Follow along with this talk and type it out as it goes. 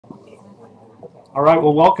All right,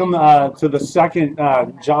 well, welcome to the second,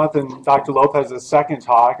 Jonathan, Dr. Lopez's second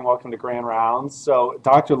talk, and welcome to Grand Rounds. So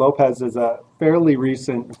Dr. Lopez is a fairly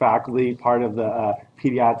recent faculty, part of the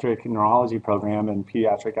pediatric neurology program and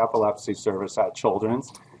pediatric epilepsy service at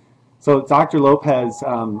Children's. So Dr. Lopez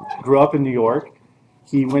grew up in New York.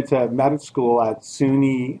 He went to med school at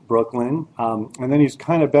SUNY Brooklyn, and then he's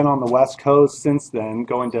kind of been on the West Coast since then,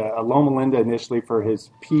 going to Loma Linda initially for his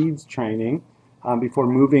PEDS training, before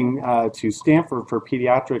moving to Stanford for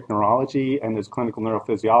pediatric neurology and his clinical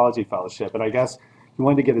neurophysiology fellowship. And I guess he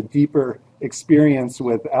wanted to get a deeper experience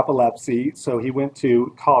with epilepsy, so he went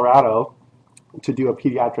to Colorado to do a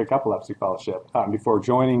pediatric epilepsy fellowship before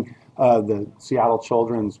joining the Seattle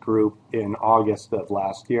Children's group in August of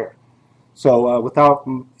last year. So without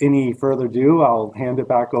any further ado, I'll hand it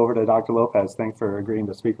back over to Dr. Lopez. Thanks for agreeing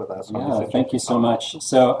to speak with us. Yeah, thank you so much.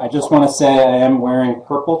 So I just want to say I am wearing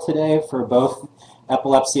purple today for both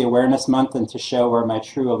Epilepsy Awareness Month and to show where my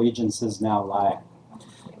true allegiances now lie.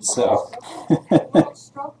 So. World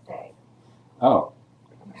Stroke Day. Oh,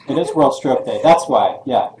 it is World Stroke Day. That's why,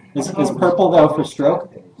 yeah. Is purple, though, for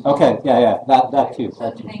stroke? Okay, yeah, that too.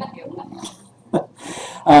 Thank you.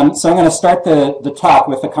 So I'm going to start the talk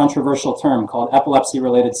with a controversial term called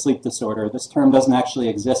epilepsy-related sleep disorder. This term doesn't actually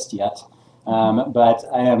exist yet, but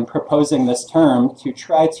I am proposing this term to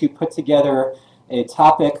try to put together a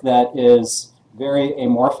topic that is very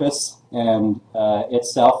amorphous and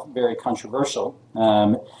itself very controversial.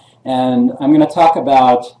 And I'm going to talk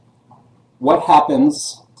about what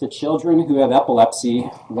happens to children who have epilepsy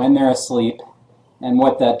when they're asleep and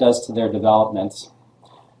what that does to their development.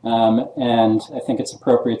 And I think it's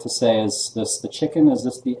appropriate to say, is this the chicken, is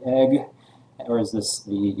this the egg, or is this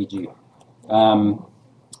the EEG?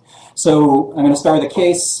 So I'm going to start with a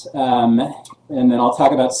case, and then I'll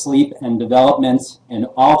talk about sleep and development in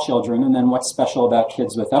all children, and then what's special about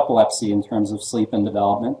kids with epilepsy in terms of sleep and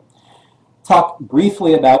development. Talk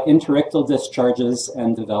briefly about interictal discharges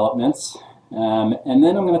and developments. And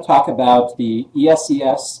then I'm going to talk about the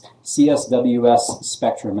ESES, CSWS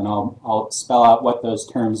spectrum, and I'll spell out what those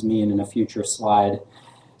terms mean in a future slide.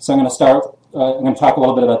 So I'm going to talk a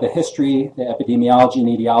little bit about the history, the epidemiology and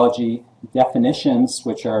etiology, definitions,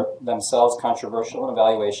 which are themselves controversial, and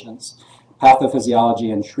evaluations,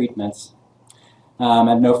 pathophysiology, and treatments. I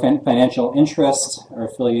have no financial interest or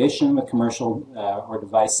affiliation with commercial,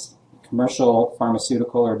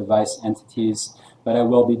 pharmaceutical, or device entities, but I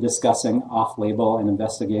will be discussing off-label and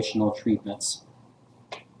investigational treatments.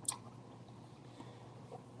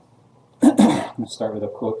 I'm going to start with a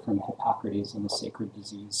quote from Hippocrates in The Sacred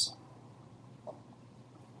Disease.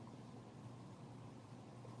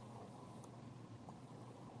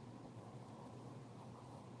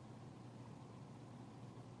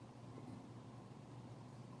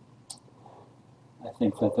 I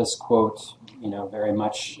think that this quote, very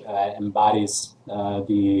much embodies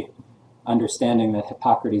the understanding that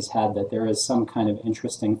Hippocrates had, that there is some kind of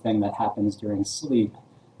interesting thing that happens during sleep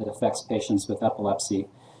that affects patients with epilepsy.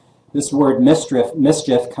 This word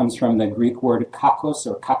mischief comes from the Greek word kakos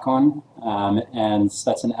or kakon, and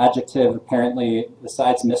that's an adjective. Apparently,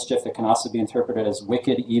 besides mischief, it can also be interpreted as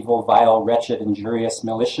wicked, evil, vile, wretched, injurious,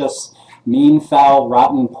 malicious, mean, foul,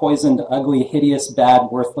 rotten, poisoned, ugly, hideous, bad,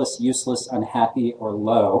 worthless, useless, unhappy, or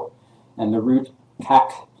low. And the root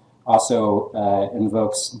kak also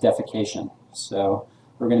invokes defecation. So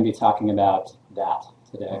we're going to be talking about that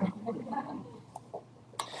today.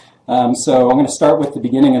 So I'm going to start with the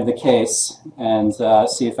beginning of the case and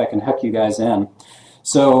see if I can hook you guys in.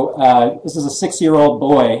 So this is a 6-year-old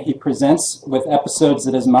boy. He presents with episodes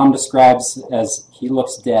that his mom describes as he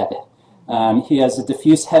looks dead. He has a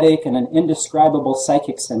diffuse headache and an indescribable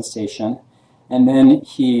psychic sensation, and then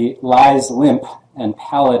he lies limp and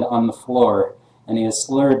pallid on the floor, and he has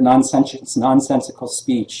slurred nonsensical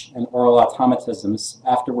speech and oral automatisms.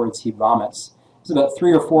 Afterwards, he vomits. There's about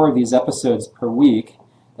 3 or 4 of these episodes per week.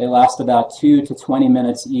 They last about 2 to 20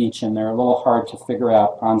 minutes each, and they're a little hard to figure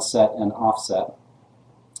out onset and offset.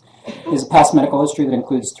 He has a past medical history that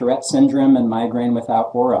includes Tourette syndrome and migraine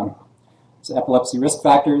without aura. So epilepsy risk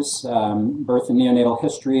factors, birth and neonatal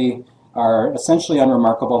history are essentially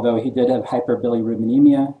unremarkable, though he did have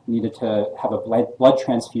hyperbilirubinemia, needed to have a blood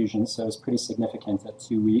transfusion, so it was pretty significant at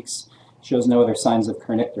 2 weeks. Shows no other signs of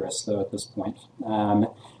kernicterus, though, at this point.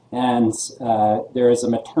 And there is a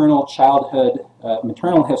maternal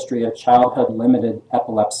history of childhood-limited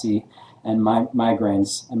epilepsy and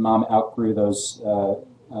migraines, and mom outgrew those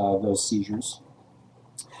seizures.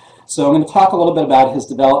 So I'm going to talk a little bit about his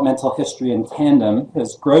developmental history in tandem.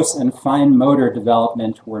 His gross and fine motor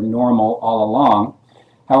development were normal all along.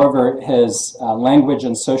 However, his language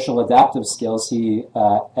and social adaptive skills,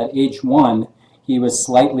 at age 1, He was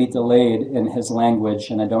slightly delayed in his language,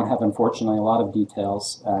 and I don't have, unfortunately, a lot of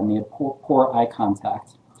details. He had poor eye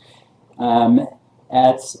contact.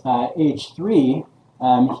 At age 3,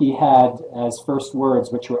 he had as first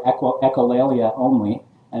words, which were echolalia only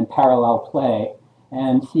and parallel play,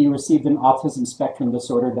 and he received an autism spectrum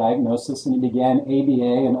disorder diagnosis, and he began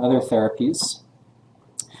ABA and other therapies.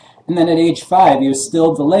 And then at age 5, he was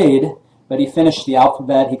still delayed, but he finished the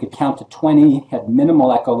alphabet. He could count to 20, had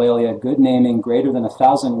minimal echolalia, good naming, greater than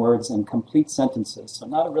 1,000 words, and complete sentences. So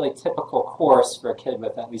not a really typical course for a kid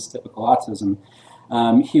with at least typical autism.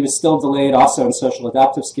 He was still delayed also in social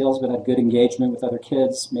adaptive skills, but had good engagement with other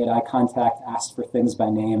kids, made eye contact, asked for things by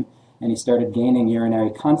name, and he started gaining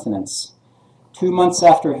urinary continence. 2 months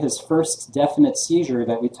after his first definite seizure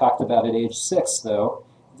that we talked about at age 6, though,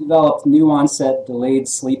 developed new onset delayed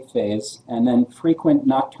sleep phase and then frequent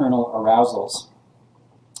nocturnal arousals.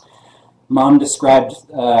 Mom described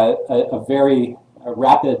a very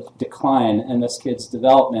rapid decline in this kid's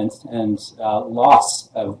development and loss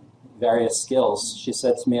of various skills. She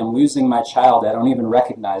said to me, "I'm losing my child. I don't even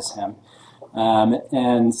recognize him."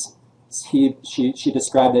 And she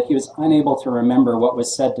described that he was unable to remember what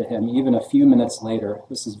was said to him even a few minutes later.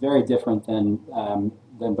 This is very different than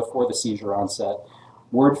before the seizure onset.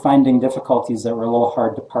 Word-finding difficulties that were a little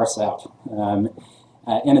hard to parse out.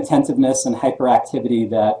 Inattentiveness and hyperactivity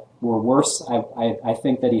that were worse. I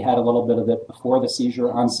think that he had a little bit of it before the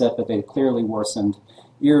seizure onset, but they clearly worsened.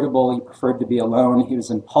 Irritable, he preferred to be alone. He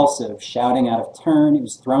was impulsive, shouting out of turn. He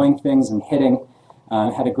was throwing things and hitting.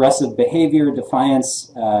 Had aggressive behavior,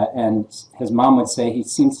 defiance, and his mom would say he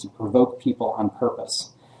seems to provoke people on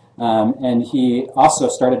purpose. And he also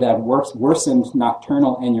started to have worsened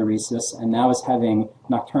nocturnal enuresis, and now is having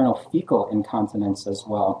nocturnal fecal incontinence as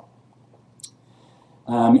well.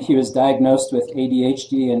 He was diagnosed with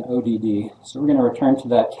ADHD and ODD. So we're going to return to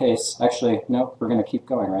that case. Actually, no, we're going to keep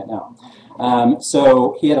going right now.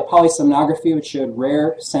 So he had a polysomnography which showed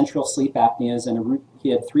rare central sleep apneas, and he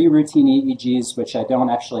had 3 routine EEGs, which I don't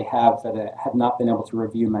actually have, that I have not been able to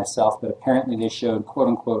review myself, but apparently they showed,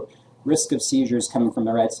 quote-unquote, risk of seizures coming from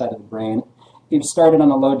the right side of the brain. He started on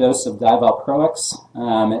a low dose of divalproex.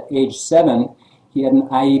 At age 7, he had an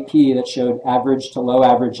IEP that showed average to low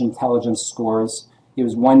average intelligence scores. He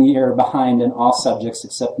was 1 year behind in all subjects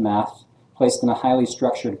except math, placed in a highly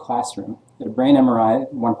structured classroom. He had a brain MRI,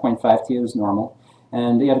 1.5T, was normal,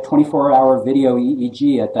 and he had a 24-hour video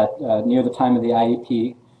EEG at that near the time of the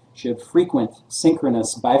IEP. Showed frequent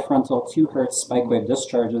synchronous bifrontal 2 Hz spike wave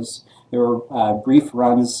discharges. There were brief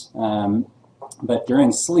runs, but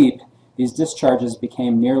during sleep, these discharges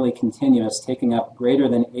became nearly continuous, taking up greater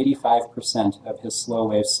than 85% of his slow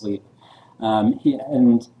wave sleep.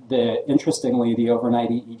 Interestingly, the overnight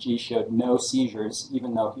EEG showed no seizures,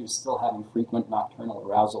 even though he was still having frequent nocturnal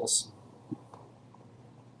arousals.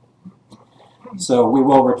 So we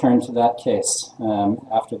will return to that case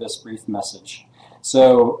after this brief message.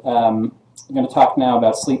 So I'm going to talk now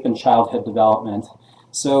about sleep and childhood development.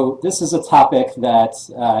 So this is a topic that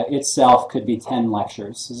itself could be 10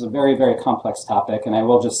 lectures. This is a very, very complex topic, and I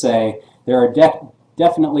will just say there are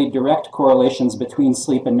definitely direct correlations between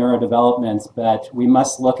sleep and neurodevelopment, but we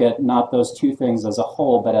must look at not those two things as a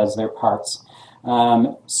whole, but as their parts.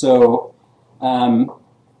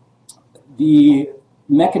 The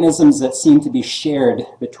mechanisms that seem to be shared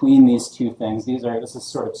between these two things, this is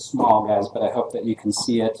sort of small, guys, but I hope that you can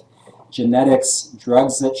see it. Genetics,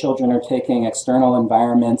 drugs that children are taking, external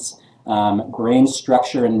environments, brain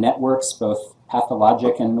structure and networks, both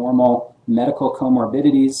pathologic and normal, medical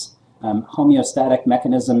comorbidities, homeostatic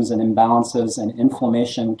mechanisms and imbalances and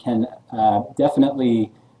inflammation can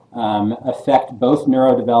definitely affect both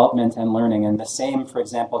neurodevelopment and learning. And the same, for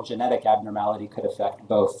example, genetic abnormality could affect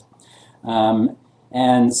both. You're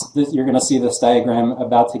going to see this diagram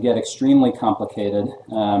about to get extremely complicated.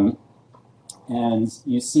 And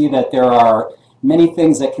you see that there are many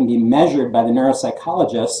things that can be measured by the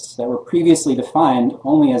neuropsychologists that were previously defined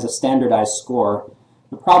only as a standardized score.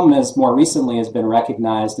 The problem is, more recently has been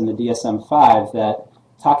recognized in the DSM-5 that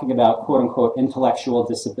talking about quote-unquote intellectual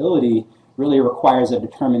disability really requires a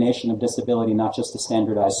determination of disability, not just a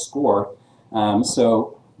standardized score.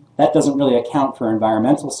 So that doesn't really account for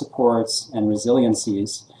environmental supports and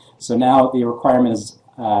resiliencies. So now the requirement is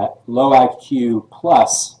low IQ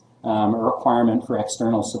plus a requirement for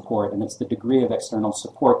external support, and it's the degree of external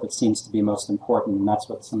support that seems to be most important, and that's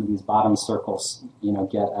what some of these bottom circles,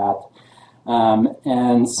 get at.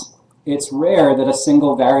 And it's rare that a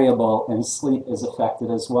single variable in sleep is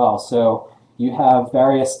affected as well. So you have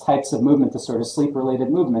various types of movement disorders,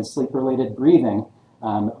 sleep-related movement, sleep-related breathing,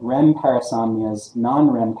 REM parasomnias,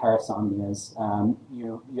 non-REM parasomnias.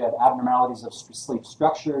 You had abnormalities of sleep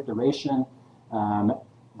structure, duration,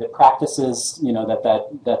 the practices,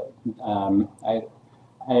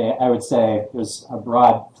 I would say there's a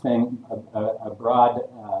broad thing, a broad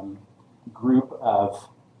group of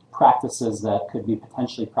practices that could be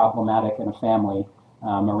potentially problematic in a family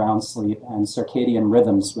around sleep, and circadian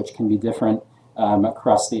rhythms, which can be different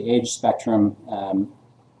across the age spectrum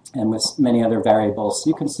and with many other variables. So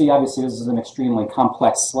you can see, obviously, this is an extremely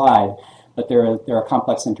complex slide, but there are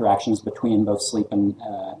complex interactions between both sleep and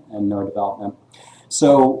neurodevelopment.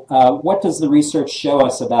 So what does the research show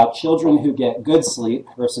us about children who get good sleep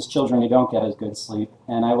versus children who don't get as good sleep?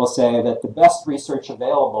 And I will say that the best research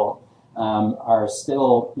available are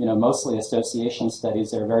still, mostly association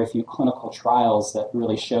studies. There are very few clinical trials that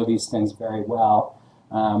really show these things very well.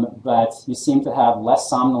 But you seem to have less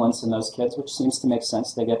somnolence in those kids, which seems to make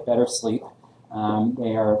sense. They get better sleep.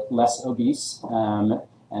 They are less obese,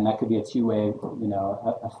 and that could be a two-way,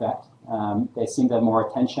 effect. They seem to have more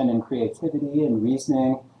attention and creativity and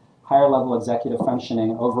reasoning, higher level executive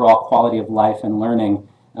functioning, overall quality of life and learning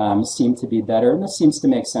seem to be better. And this seems to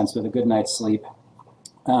make sense with a good night's sleep.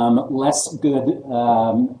 Less good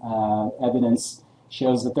evidence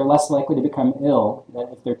shows that they're less likely to become ill, that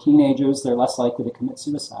if they're teenagers, they're less likely to commit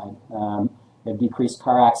suicide. They have decreased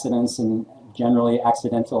car accidents and generally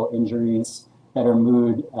accidental injuries, better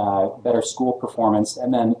mood, better school performance,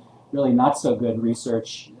 and then really not so good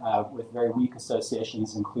research with very weak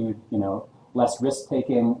associations include, less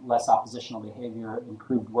risk-taking, less oppositional behavior,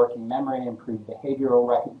 improved working memory, improved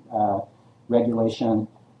behavioral regulation,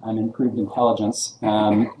 and improved intelligence.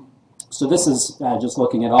 So this is just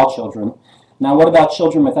looking at all children. Now, what about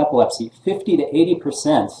children with epilepsy? 50 to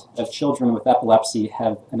 80% of children with epilepsy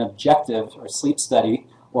have an objective or sleep study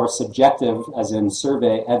or subjective, as in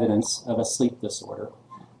survey evidence of a sleep disorder.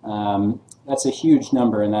 That's a huge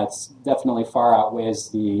number, and that's definitely far outweighs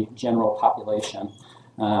the general population.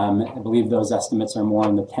 I believe those estimates are more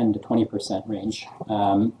in the 10 to 20% range.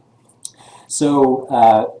 So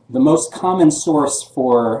the most common source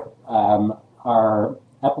for our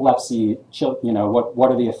epilepsy,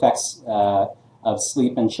 what are the effects of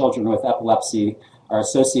sleep in children with epilepsy are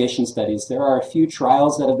association studies. There are a few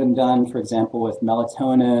trials that have been done, for example, with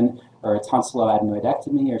melatonin or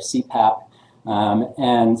tonsilloadenoidectomy or CPAP.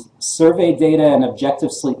 And survey data and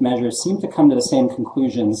objective sleep measures seem to come to the same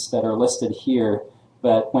conclusions that are listed here,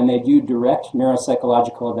 but when they do direct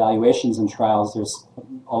neuropsychological evaluations in trials, there's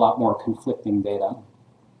a lot more conflicting data.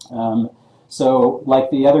 So like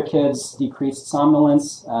the other kids, decreased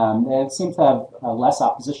somnolence, they seem to have less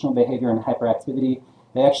oppositional behavior and hyperactivity.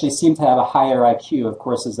 They actually seem to have a higher IQ. Of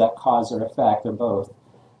course, is that cause or effect, or both?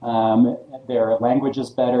 Their language is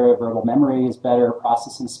better, verbal memory is better,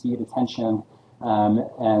 processing speed, attention,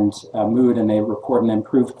 and mood, and they report an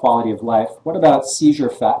improved quality of life. What about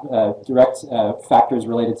seizure direct factors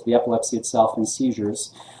related to the epilepsy itself and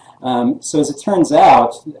seizures? So as it turns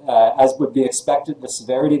out, as would be expected, the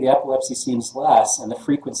severity of the epilepsy seems less, and the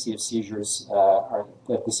frequency of seizures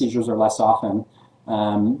the seizures are less often.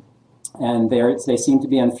 And they seem to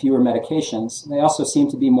be on fewer medications. They also seem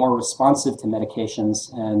to be more responsive to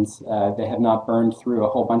medications, and they have not burned through a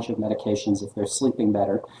whole bunch of medications if they're sleeping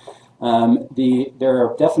better. There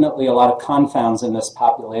are definitely a lot of confounds in this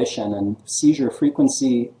population, and seizure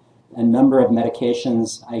frequency and number of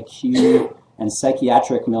medications, IQ, and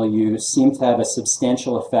psychiatric milieu seem to have a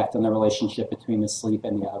substantial effect on the relationship between the sleep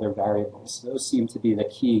and the other variables. Those seem to be the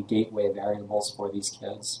key gateway variables for these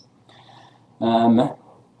kids.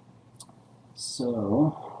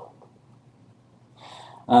 So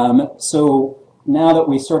now that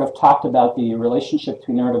we sort of talked about the relationship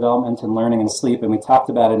between neurodevelopment and learning and sleep, and we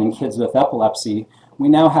talked about it in kids with epilepsy, we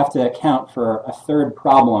now have to account for a third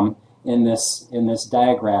problem in this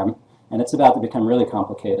diagram, and it's about to become really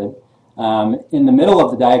complicated. In the middle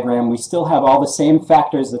of the diagram, we still have all the same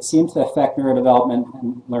factors that seem to affect neurodevelopment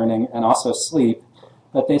and learning and also sleep,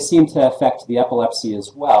 but they seem to affect the epilepsy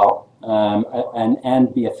as well,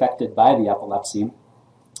 and be affected by the epilepsy.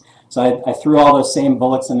 So I threw all those same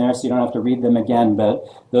bullets in there so you don't have to read them again, but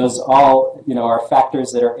those all are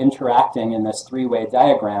factors that are interacting in this three-way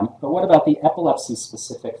diagram. But what about the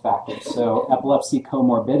epilepsy-specific factors? So epilepsy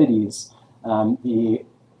comorbidities, the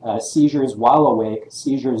seizures while awake,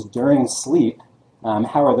 seizures during sleep,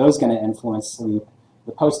 how are those going to influence sleep?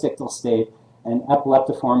 The postictal state, and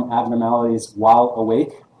epileptiform abnormalities while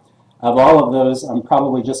awake. Of all of those, I'm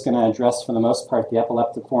probably just going to address, for the most part, the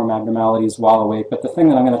epileptiform abnormalities while awake, but the thing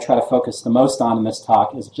that I'm going to try to focus the most on in this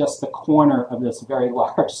talk is just the corner of this very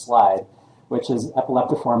large slide, which is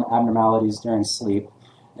epileptiform abnormalities during sleep.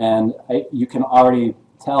 And you can already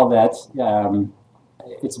tell that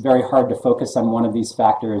it's very hard to focus on one of these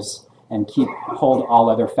factors and hold all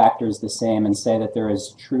other factors the same and say that there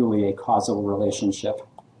is truly a causal relationship.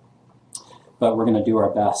 But we're going to do our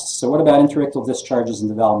best. So what about interictal discharges in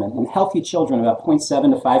development? In healthy children, about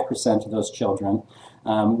 0.7 to 5% of those children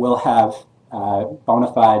will have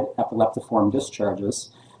bona fide epileptiform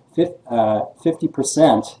discharges.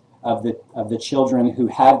 50% of the children who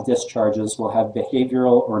have discharges will have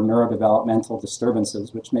behavioral or neurodevelopmental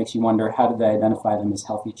disturbances, which makes you wonder, how did they identify them as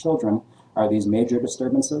healthy children? Are these major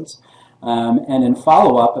disturbances? And in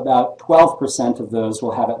follow-up, about 12% of those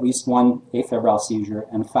will have at least one afebrile seizure,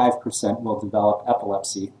 and 5% will develop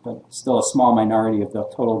epilepsy, but still a small minority of the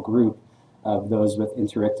total group of those with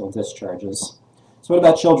interictal discharges. So what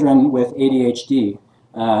about children with ADHD?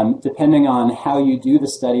 Depending on how you do the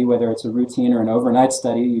study, whether it's a routine or an overnight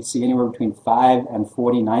study, you see anywhere between 5 and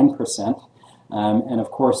 49%. And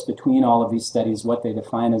of course, between all of these studies, what they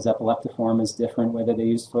define as epileptiform is different, whether they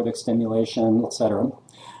use photic stimulation, etc.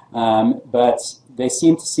 But they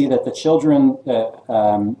seem to see that the children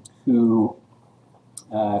who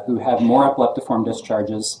have more epileptiform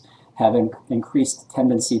discharges have increased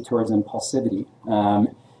tendency towards impulsivity.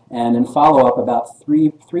 And in follow-up, about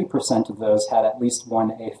 3% of those had at least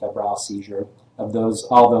one afebrile seizure, of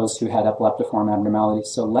all those who had epileptiform abnormalities,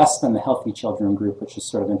 so less than the healthy children group, which is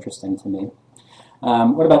sort of interesting to me.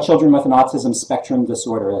 What about children with an autism spectrum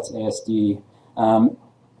disorder, that's ASD?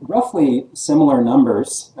 Roughly similar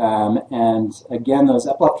numbers, and again, those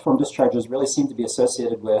epileptiform discharges really seem to be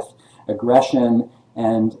associated with aggression,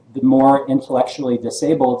 and the more intellectually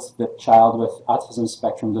disabled the child with autism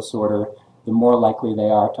spectrum disorder, the more likely they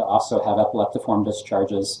are to also have epileptiform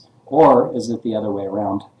discharges, or is it the other way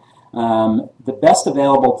around? The best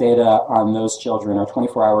available data on those children are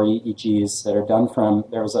 24-hour EEGs that are done from,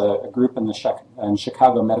 there was a group in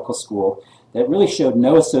Chicago Medical School that really showed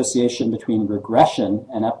no association between regression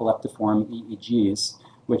and epileptiform EEGs,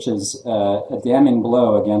 which is a damning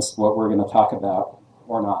blow against what we're going to talk about,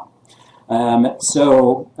 or not.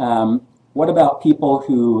 What about people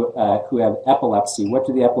who have epilepsy? What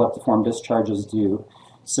do the epileptiform discharges do?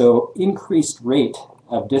 So increased rate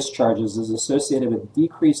of discharges is associated with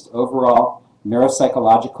decreased overall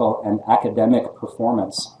neuropsychological and academic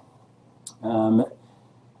performance.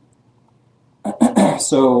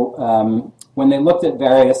 When they looked at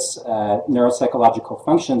various neuropsychological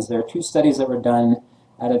functions, there are two studies that were done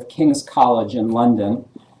out of King's College in London,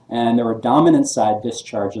 and there were dominant side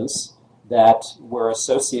discharges that were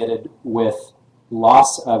associated with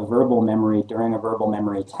loss of verbal memory during a verbal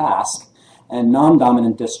memory task, and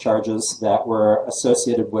non-dominant discharges that were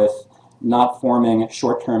associated with not forming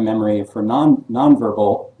short-term memory for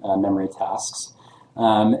non-verbal memory tasks.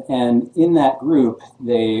 And in that group,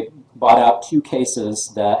 they brought out two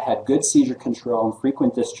cases that had good seizure control and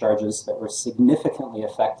frequent discharges that were significantly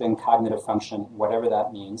affecting cognitive function, whatever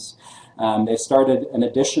that means. They started an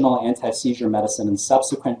additional anti-seizure medicine, and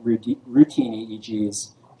subsequent routine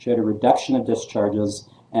EEGs showed a reduction of discharges,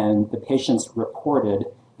 and the patients reported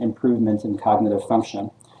improvement in cognitive function.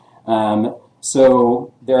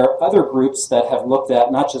 So there are other groups that have looked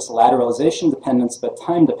at not just lateralization dependence, but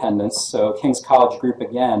time dependence. So King's College group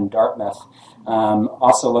again, Dartmouth,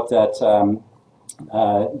 also looked at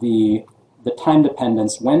the time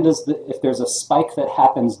dependence. When does if there's a spike that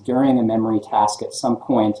happens during a memory task at some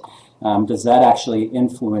point, does that actually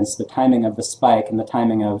influence the timing of the spike and the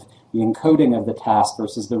timing of the encoding of the task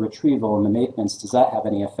versus the retrieval and the maintenance? Does that have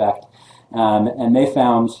any effect? And they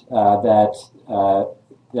found that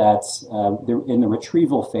in the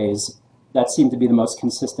retrieval phase, that seemed to be the most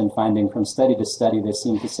consistent finding from study to study. They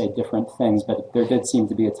seemed to say different things, but there did seem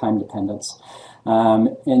to be a time dependence.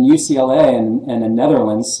 In UCLA and in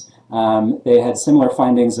Netherlands, they had similar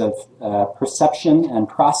findings of perception and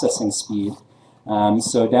processing speed.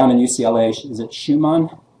 So down in UCLA, is it Schumann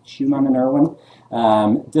and Irwin?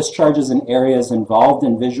 Discharges in areas involved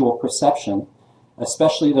in visual perception,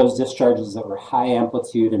 especially those discharges that were high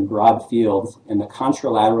amplitude and broad field in the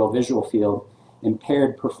contralateral visual field,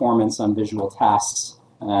 impaired performance on visual tasks.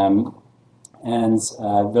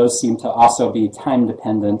 Those seem to also be time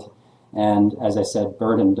dependent and, as I said,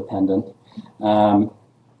 burden dependent. There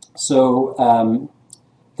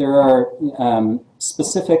are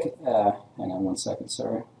specific, hang on one second,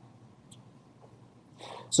 sorry.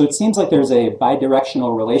 So it seems like there's a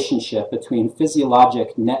bidirectional relationship between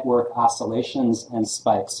physiologic network oscillations and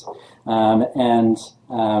spikes. And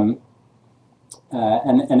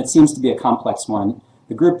it seems to be a complex one.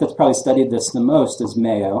 The group that's probably studied this the most is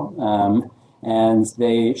Mayo. And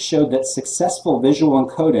they showed that successful visual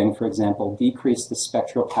encoding, for example, decreased the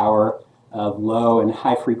spectral power of low and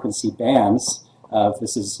high frequency bands of,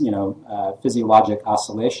 this is, physiologic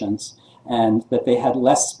oscillations, and that they had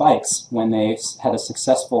less spikes when they had a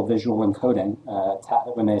successful visual encoding,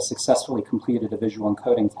 when they successfully completed a visual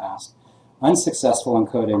encoding task. Unsuccessful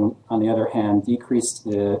encoding, on the other hand, decreased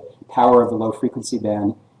the power of the low frequency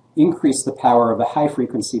band, increased the power of the high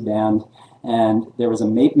frequency band, and there was a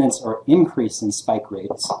maintenance or increase in spike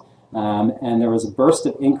rates. And there was a burst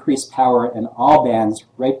of increased power in all bands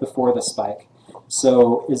right before the spike.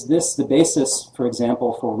 So is this the basis, for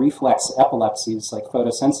example, for reflex epilepsies, like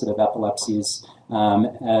photosensitive epilepsies?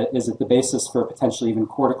 Is it the basis for potentially even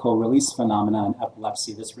cortical release phenomena in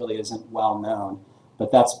epilepsy? This really isn't well known,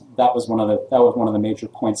 but that was one of the major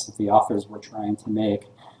points that the authors were trying to make.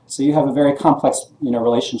 So you have a very complex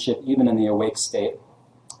relationship even in the awake state.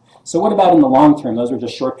 So what about in the long term? Those are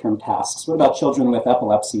just short-term tasks. What about children with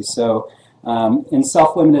epilepsy? So in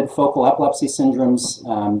self-limited focal epilepsy syndromes,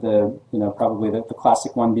 probably the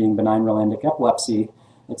classic one being benign Rolandic epilepsy,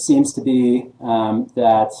 it seems to be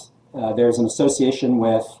that there's an association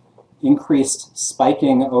with increased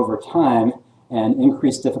spiking over time and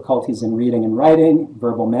increased difficulties in reading and writing,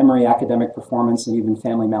 verbal memory, academic performance, and even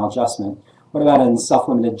family maladjustment. What about in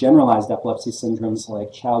self-limited generalized epilepsy syndromes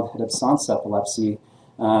like childhood absence epilepsy?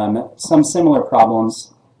 Some similar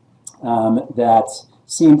problems that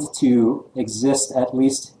seemed to exist at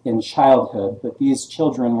least in childhood, but these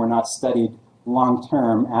children were not studied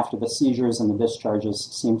long-term after the seizures and the discharges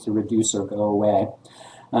seemed to reduce or go away.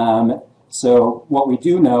 So what we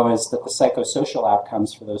do know is that the psychosocial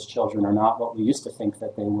outcomes for those children are not what we used to think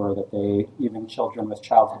that they were, that even children with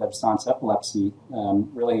childhood absence epilepsy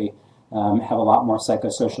really have a lot more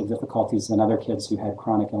psychosocial difficulties than other kids who had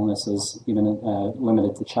chronic illnesses, even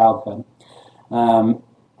limited to childhood.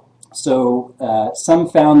 Some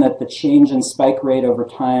found that the change in spike rate over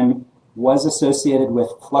time was associated with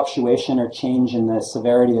fluctuation or change in the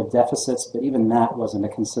severity of deficits, but even that wasn't a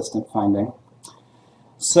consistent finding.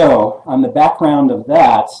 So, on the background of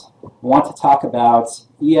that, I want to talk about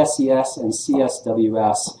ESES and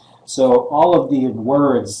CSWS. So all of the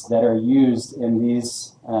words that are used in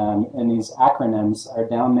these acronyms are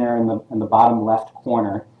down there in the bottom left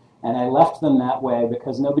corner. And I left them that way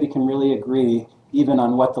because nobody can really agree even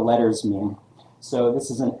on what the letters mean. So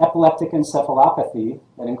this is an epileptic encephalopathy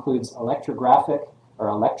that includes electrographic or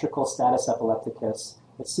electrical status epilepticus.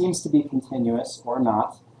 It seems to be continuous or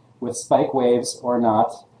not, with spike waves or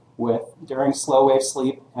not, with during slow wave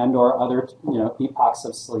sleep and or other epochs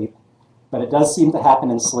of sleep. But it does seem to happen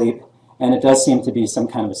in sleep, and it does seem to be some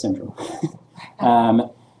kind of a syndrome.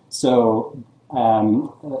 So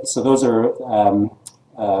those are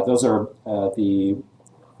the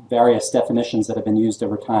various definitions that have been used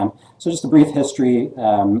over time. So just a brief history.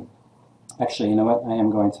 Actually, you know what? I am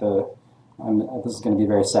going to. This is going to be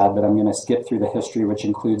very sad, but I'm going to skip through the history, which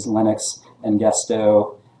includes Lennox and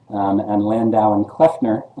Gastow and Landau and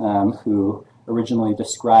Kleffner, who originally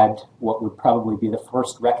described what would probably be the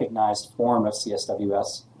first recognized form of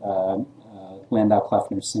CSWS,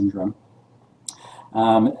 Landau-Kleffner syndrome.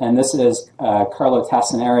 And this is Carlo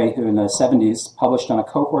Tassinari, who in the 70s published on a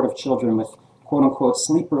cohort of children with quote-unquote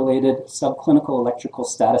sleep-related subclinical electrical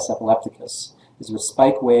status epilepticus. These were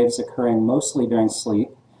spike waves occurring mostly during sleep.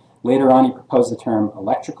 Later on, he proposed the term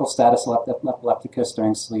electrical status epilepticus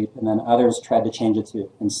during sleep, and then others tried to change it to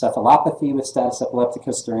encephalopathy with status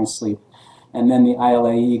epilepticus during sleep. And then the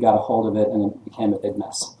ILAE got a hold of it, and it became a big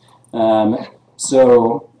mess.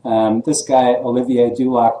 This guy, Olivier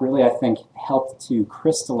Dulac, really, I think, helped to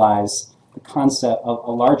crystallize the concept of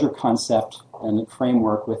a larger concept and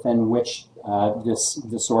framework within which this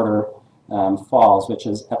disorder falls, which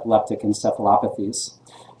is epileptic encephalopathies.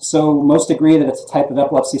 So most agree that it's a type of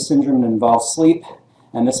epilepsy syndrome that involves sleep,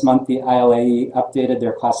 and this month the ILAE updated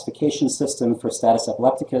their classification system for status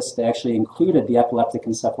epilepticus. They actually included the epileptic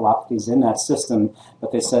encephalopathies in that system,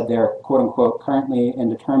 but they said they're quote-unquote currently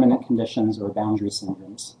indeterminate conditions or boundary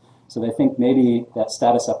syndromes. So they think maybe that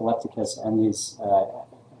status epilepticus and these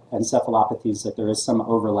encephalopathies, that there is some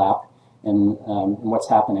overlap in what's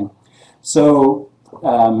happening. So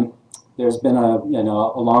there's been a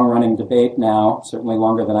long-running debate now, certainly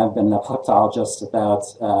longer than I've been an epileptologist, about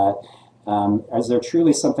is there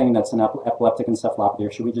truly something that's an epileptic encephalopathy,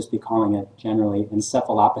 or should we just be calling it generally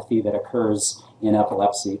encephalopathy that occurs in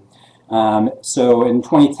epilepsy? So in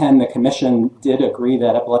 2010, the Commission did agree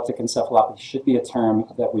that epileptic encephalopathy should be a term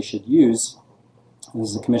that we should use. This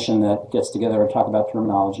is a commission that gets together and talk about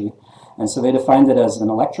terminology. And so they defined it as an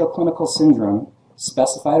electroclinical syndrome,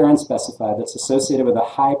 specified or unspecified, that's associated with a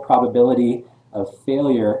high probability of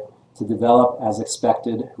failure to develop as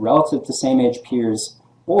expected relative to same age peers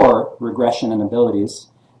or regression in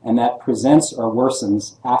abilities, and that presents or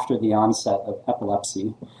worsens after the onset of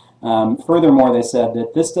epilepsy. Furthermore, they said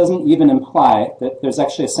that this doesn't even imply that there's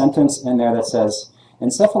actually a sentence in there that says,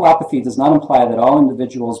 encephalopathy does not imply that all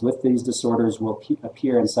individuals with these disorders will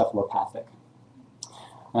appear encephalopathic.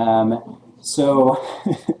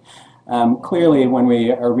 Clearly, when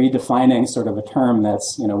we are redefining sort of a term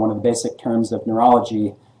that's one of the basic terms of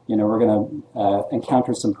neurology, we're going to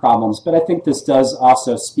encounter some problems. But I think this does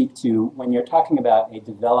also speak to when you're talking about a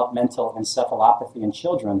developmental encephalopathy in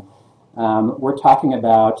children, we're talking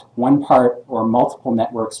about one part or multiple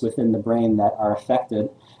networks within the brain that are affected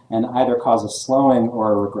and either cause a slowing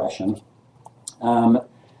or a regression.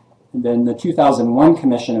 Then the 2001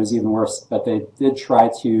 commission was even worse, but they did try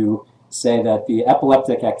to say that the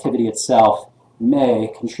epileptic activity itself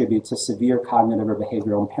may contribute to severe cognitive or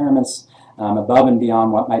behavioral impairments above and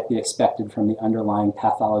beyond what might be expected from the underlying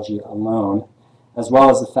pathology alone, as well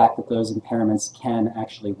as the fact that those impairments can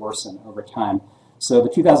actually worsen over time. So the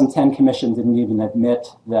 2010 commission didn't even admit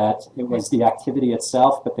that it was the activity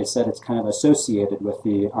itself, but they said it's kind of associated with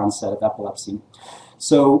the onset of epilepsy.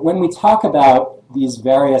 So when we talk about these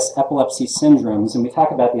various epilepsy syndromes, and we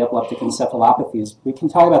talk about the epileptic encephalopathies, we can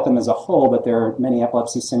talk about them as a whole, but there are many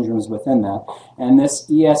epilepsy syndromes within that. And this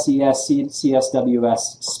ESES,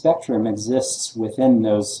 CSWS spectrum exists within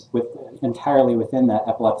those, entirely within that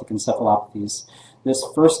epileptic encephalopathies. This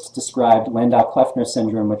first described Landau-Kleffner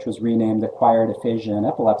syndrome, which was renamed acquired aphasia and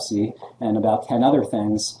epilepsy, and about 10 other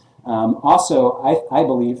things. Also, I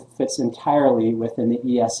believe, fits entirely within the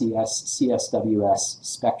ESES-CSWS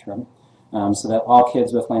spectrum, so that all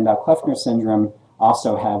kids with Landau-Kleffner syndrome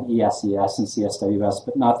also have ESES and CSWS,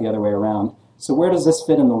 but not the other way around. So where does this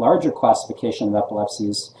fit in the larger classification of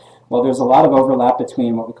epilepsies? Well, there's a lot of overlap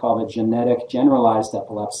between what we call the genetic generalized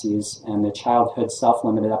epilepsies and the childhood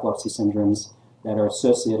self-limited epilepsy syndromes that are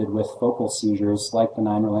associated with focal seizures like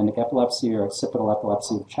benign Rolandic epilepsy or occipital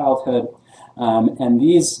epilepsy of childhood. And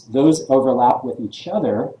those overlap with each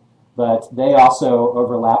other, but they also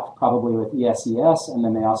overlap probably with ESES, and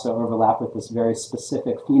then they also overlap with this very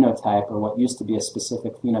specific phenotype, or what used to be a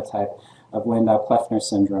specific phenotype of Landau-Kleffner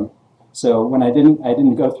syndrome. So when I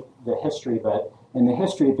didn't go through the history, but in the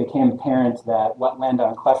history it became apparent that what Landau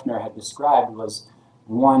and Kleffner had described was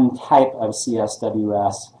one type of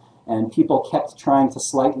CSWS, and people kept trying to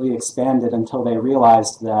slightly expand it until they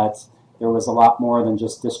realized that there was a lot more than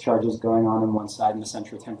just discharges going on one side in the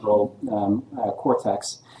centrotemporal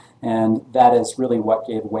cortex. And that is really what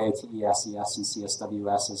gave way to ESES and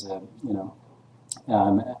CSWS as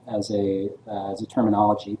a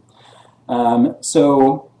terminology.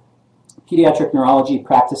 So pediatric neurology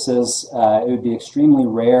practices, it would be extremely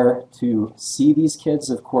rare to see these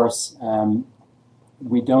kids. Of course,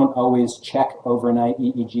 we don't always check overnight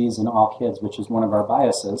EEGs in all kids, which is one of our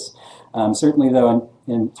biases. Certainly, though,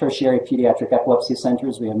 in tertiary pediatric epilepsy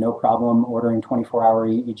centers, we have no problem ordering 24-hour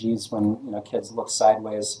EEGs when kids look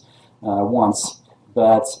sideways once.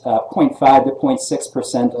 But 0.5 to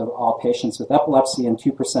 0.6% of all patients with epilepsy and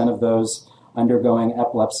 2% of those undergoing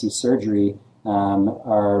epilepsy surgery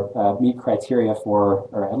meet criteria for,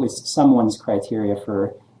 or at least someone's criteria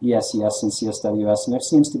for ESES and CSWS, and there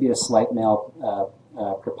seems to be a slight male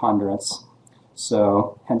preponderance.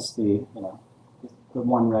 So hence the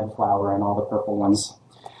one red flower and all the purple ones.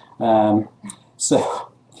 So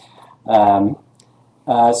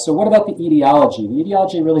what about the etiology? The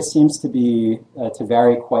etiology really seems to be to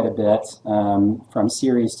vary quite a bit from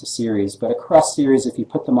series to series, but across series, if you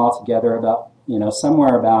put them all together, about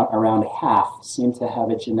somewhere around half seem to have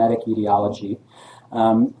a genetic etiology.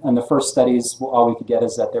 And the first studies, all we could get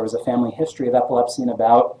is that there was a family history of epilepsy in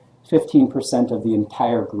about 15% of the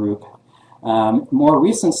entire group. More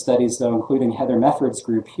recent studies, though, including Heather Mefford's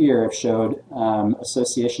group here, have showed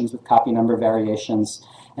associations with copy number variations,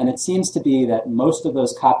 and it seems to be that most of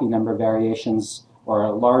those copy number variations, or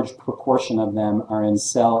a large proportion of them, are in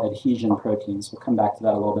cell adhesion proteins. We'll come back to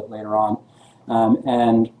that a little bit later on.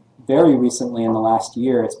 And very recently, in the last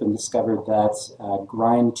year, it's been discovered that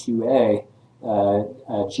GRIN2A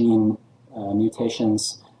gene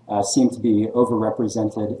mutations seem to be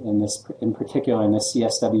overrepresented in particular in the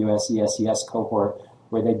CSWS ESES cohort,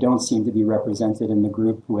 where they don't seem to be represented in the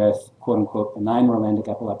group with quote-unquote benign Rolandic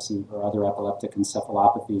epilepsy or other epileptic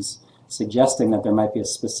encephalopathies, suggesting that there might be a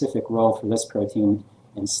specific role for this protein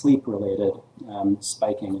in sleep-related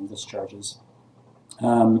spiking and discharges.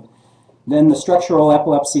 Then the structural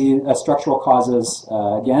epilepsy, structural causes,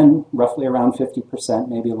 again, roughly around 50%,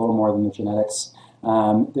 maybe a little more than the genetics.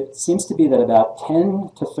 It seems to be that about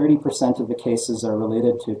 10 to 30% of the cases are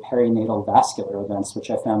related to perinatal vascular events,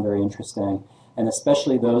 which I found very interesting, and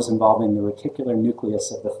especially those involving the reticular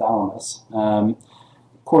nucleus of the thalamus.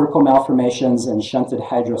 Cortical malformations and shunted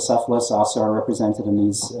hydrocephalus also are represented in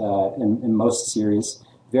these in most series.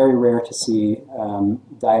 Very rare to see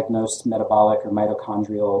diagnosed metabolic or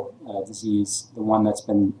mitochondrial disease. The one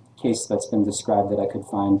case that's been described that I could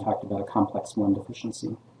find talked about a complex 1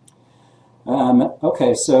 deficiency.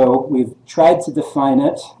 Okay, so we've tried to define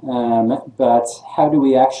it, but how do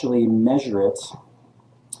we actually measure it?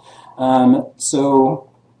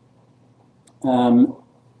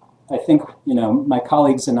 I think, you know, my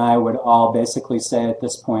colleagues and I would all basically say at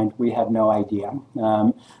this point we have no idea.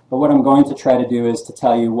 But what I'm going to try to do is to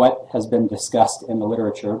tell you what has been discussed in the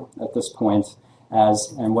literature at this point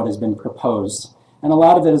and what has been proposed. And a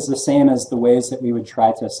lot of it is the same as the ways that we would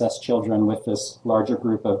try to assess children with this larger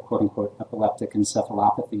group of quote-unquote epileptic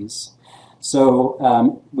encephalopathies.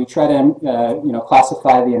 So we try to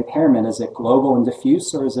classify the impairment. Is it global and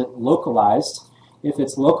diffuse, or is it localized? If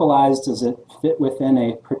it's localized, does it fit within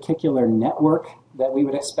a particular network that we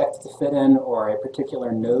would expect it to fit in, or a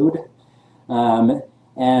particular node?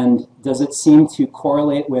 And does it seem to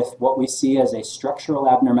correlate with what we see as a structural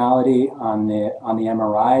abnormality on the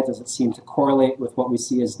MRI? Does it seem to correlate with what we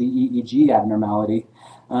see as the EEG abnormality?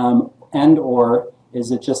 And or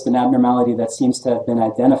is it just an abnormality that seems to have been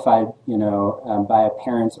identified, by a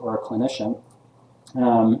parent or a clinician?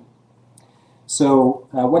 So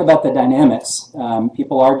what about the dynamics?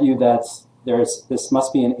 People argue that this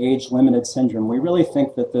must be an age-limited syndrome. We really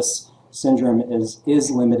think that this syndrome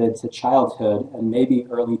is limited to childhood and maybe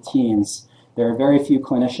early teens. There are very few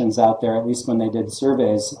clinicians out there, at least when they did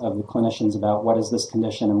surveys of the clinicians about what is this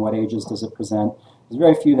condition and what ages does it present. There's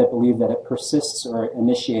very few that believe that it persists or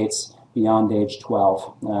initiates beyond age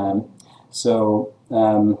 12. So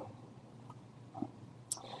I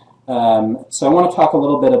want to talk a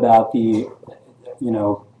little bit about the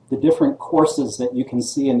different courses that you can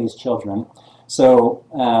see in these children. So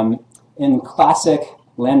in classic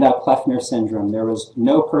Landau-Kleffner syndrome, there was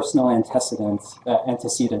no personal antecedent. There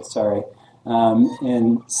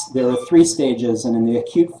were 3 stages, and in the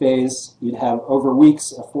acute phase, you'd have over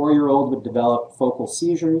weeks, a 4-year-old would develop focal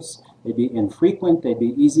seizures. They'd be infrequent, they'd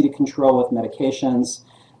be easy to control with medications.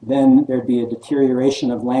 Then there'd be a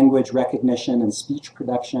deterioration of language recognition and speech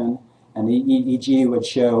production, and the EEG would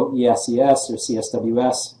show ESES or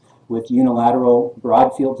CSWS with unilateral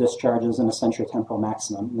broad field discharges and a centrotemporal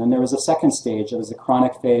maximum. And then there was a second stage. It was a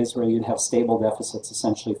chronic phase where you'd have stable deficits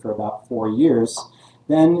essentially for about 4 years.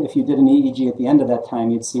 Then if you did an EEG at the end of that time,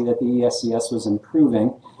 you'd see that the ESES was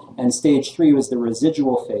improving. And stage 3 was the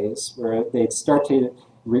residual phase, where they'd start to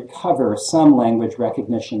recover some language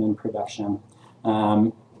recognition and production.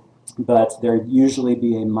 But there'd usually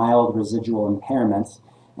be a mild residual impairment.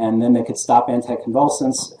 And then they could stop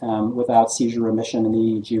anticonvulsants without seizure remission, and the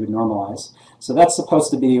EEG would normalize. So that's supposed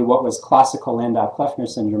to be what was classical Landau-Kleffner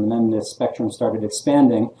syndrome, and then the spectrum started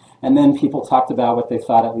expanding. And then people talked about what they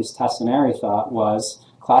thought, at least Tassinari thought, was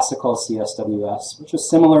classical CSWS, which was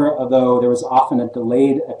similar, although there was often a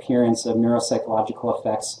delayed appearance of neuropsychological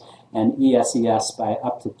effects and ESES by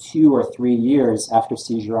up to 2 or 3 years after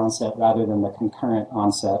seizure onset rather than the concurrent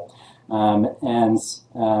onset.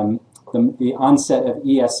 The onset of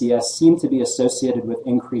ESES seemed to be associated with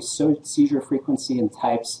increased seizure frequency and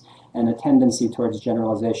types and a tendency towards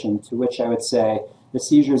generalization, to which I would say the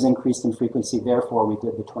seizures increased in frequency, therefore we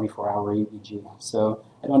did the 24-hour EEG. So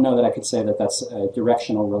I don't know that I could say that that's a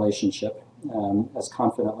directional relationship as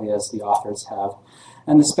confidently as the authors have.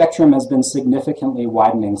 And the spectrum has been significantly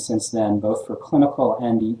widening since then, both for clinical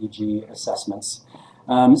and EEG assessments.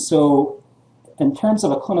 In terms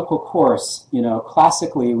of a clinical course,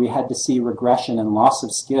 classically we had to see regression and loss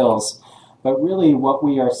of skills, but really what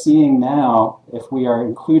we are seeing now, if we are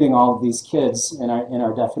including all of these kids in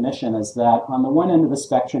our definition, is that on the one end of the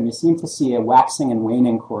spectrum you seem to see a waxing and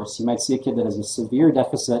waning course. You might see a kid that has a severe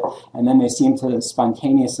deficit, and then they seem to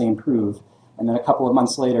spontaneously improve, and then a couple of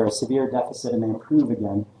months later a severe deficit and they improve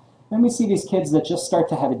again. Then we see these kids that just start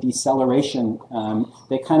to have a deceleration.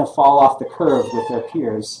 They kind of fall off the curve with their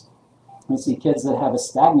peers. We see kids that have a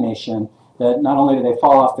stagnation, that not only do they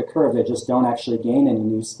fall off the curve, they just don't actually gain any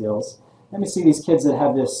new skills. Then we see these kids that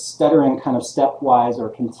have this stuttering kind of stepwise or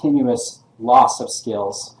continuous loss of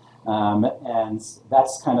skills. And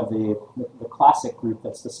that's kind of the classic group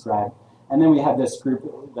that's described. And then we have this group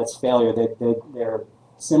that's failure. They're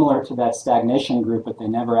similar to that stagnation group, but they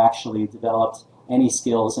never actually developed any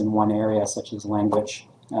skills in one area, such as language,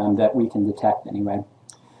 that we can detect anyway.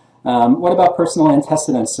 What about personal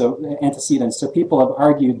antecedents? So people have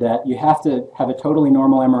argued that you have to have a totally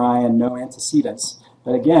normal MRI and no antecedents.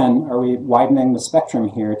 But again, are we widening the spectrum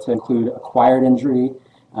here to include acquired injury?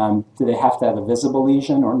 Do they have to have a visible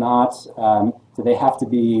lesion or not? Do they have to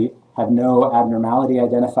be have no abnormality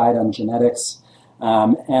identified on genetics.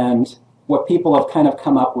 And what people have kind of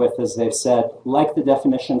come up with is they've said, like the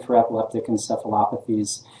definition for epileptic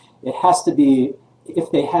encephalopathies, it has to be,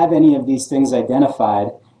 if they have any of these things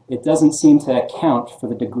identified, it doesn't seem to account for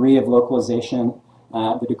the degree of localization,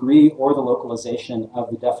 the degree or the localization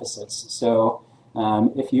of the deficits. So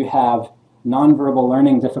if you have nonverbal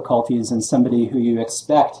learning difficulties in somebody who you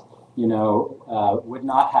expect, would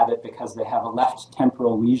not have it because they have a left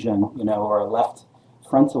temporal lesion, or a left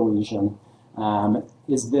frontal lesion,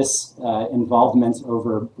 is this involvement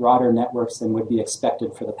over broader networks than would be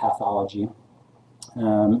expected for the pathology.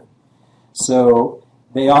 So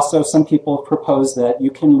they also, some people propose that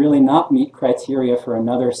you can really not meet criteria for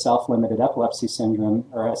another self-limited epilepsy syndrome,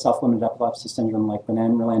 or a self-limited epilepsy syndrome like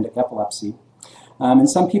banana-relandic epilepsy. And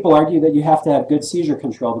some people argue that you have to have good seizure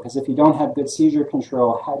control, because if you don't have good seizure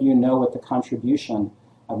control, how do you know what the contribution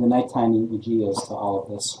of the nighttime EEG is to all of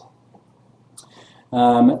this?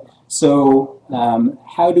 How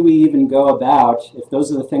do we even go about, if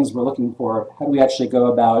those are the things we're looking for, how do we actually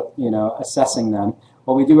go about, assessing them?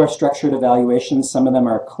 Well, we do our structured evaluations. Some of them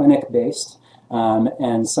are clinic-based,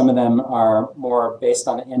 and some of them are more based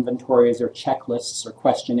on inventories or checklists or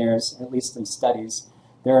questionnaires, at least in studies.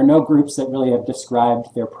 There are no groups that really have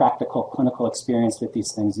described their practical clinical experience with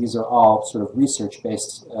these things. These are all sort of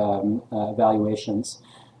research-based evaluations.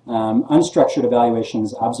 Unstructured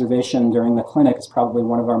evaluations, observation during the clinic is probably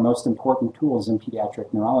one of our most important tools in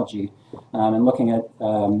pediatric neurology, and looking at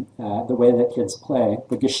the way that kids play.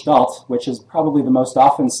 The gestalt, which is probably the most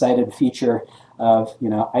often cited feature of,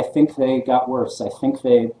 I think they got worse, I think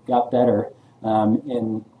they got better,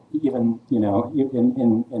 in even,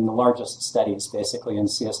 in the largest studies, basically in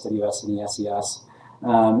CSWS and ESES.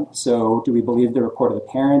 So do we believe the report of the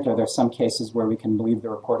parent? Are there some cases where we can believe the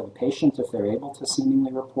report of the patient if they're able to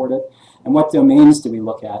seemingly report it? And what domains do we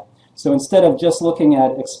look at? So instead of just looking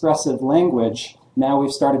at expressive language, now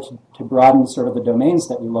we've started to broaden sort of the domains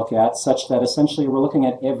that we look at, such that essentially we're looking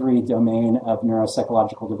at every domain of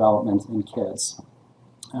neuropsychological development in kids.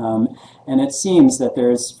 And it seems that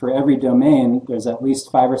for every domain, there's at least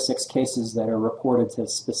 5 or 6 cases that are reported to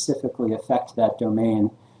specifically affect that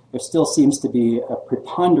domain. There still seems to be a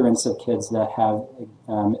preponderance of kids that have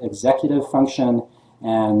executive function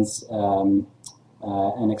and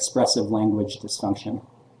an expressive language dysfunction.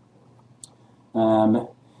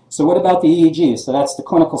 So what about the EEG? So that's the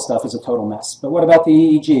clinical stuff is a total mess. But what about the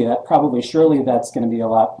EEG? Surely that's going to be a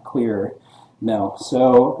lot clearer. No.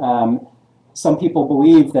 So some people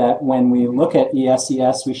believe that when we look at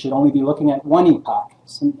ESES, we should only be looking at one epoch.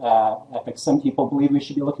 Some people believe we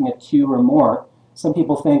should be looking at 2 or more. Some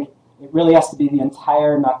people think it really has to be the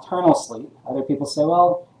entire nocturnal sleep. Other people say,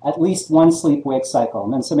 well, at least one sleep-wake cycle.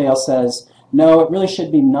 And then somebody else says, no, it really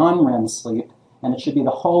should be non-REM sleep, and it should be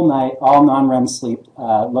the whole night, all non-REM sleep.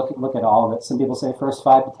 Look at all of it. Some people say first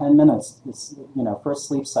 5 to 10 minutes, it's, first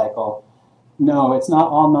sleep cycle. No, it's not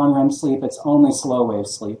all non-REM sleep. It's only slow-wave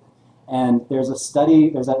sleep. And there's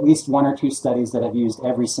at least 1 or 2 studies that have used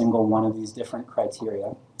every single one of these different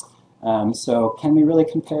criteria. So can we really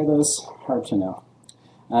compare those? Hard to know.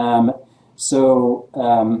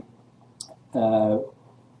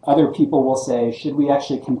 Other people will say, should we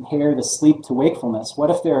actually compare the sleep to wakefulness? What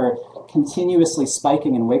if they're continuously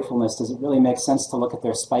spiking in wakefulness? Does it really make sense to look at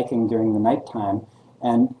their spiking during the nighttime?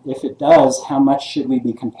 And if it does, how much should we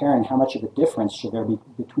be comparing? How much of a difference should there be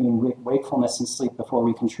between wakefulness and sleep before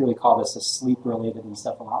we can truly call this a sleep-related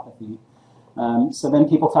encephalopathy? So then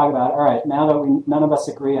people talk about, all right, now that none of us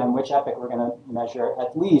agree on which epoch we're going to measure,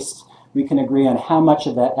 at least we can agree on how much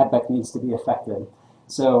of that epoch needs to be affected.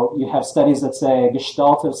 So you have studies that say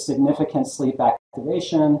gestalt of significant sleep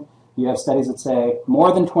activation. You have studies that say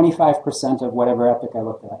more than 25% of whatever epoch I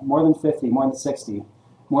looked at, more than 50, more than 60,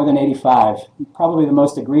 more than 85. Probably the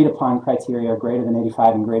most agreed upon criteria are greater than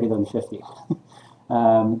 85 and greater than 50.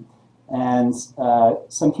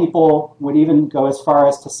 Some people would even go as far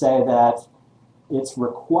as to say that it's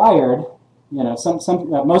required,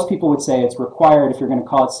 most people would say it's required, if you're going to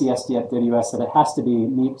call it CSDFWS, that it has to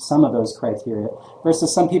meet some of those criteria.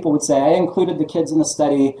 Versus some people would say, I included the kids in the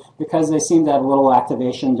study because they seemed to have a little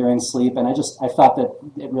activation during sleep, and I thought that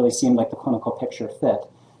it really seemed like the clinical picture fit.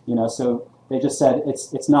 So they just said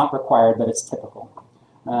it's not required, but it's typical.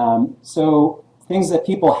 So things that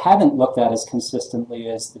people haven't looked at as consistently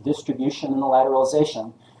is the distribution and the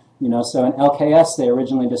lateralization. So in LKS, they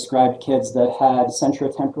originally described kids that had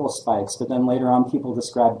centrotemporal spikes, but then later on people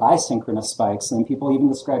described bisynchronous spikes, and people even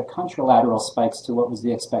described contralateral spikes to what was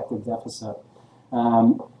the expected deficit.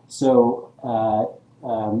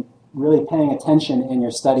 Really paying attention in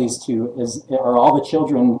your studies to, are all the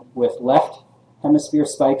children with left hemisphere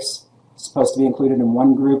spikes supposed to be included in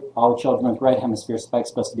one group, all the children with right hemisphere spikes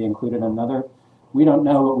supposed to be included in another. We don't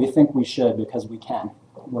know, but we think we should because we can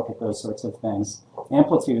look at those sorts of things.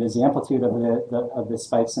 Amplitude, is the amplitude of the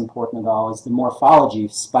spikes important at all? Is the morphology,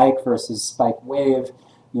 spike versus spike wave,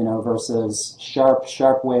 versus sharp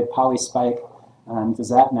wave polyspike, does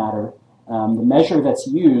that matter? The measure that's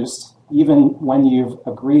used, even when you've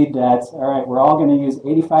agreed that, all right, we're all going to use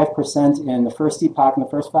 85% in the first epoch, in the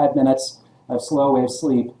first 5 minutes of slow wave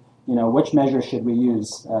sleep, which measure should we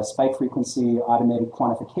use? Spike frequency, automated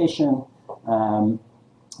quantification,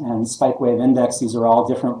 and spike wave index. These are all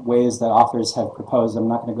different ways that authors have proposed. I'm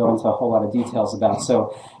not going to go into a whole lot of details about.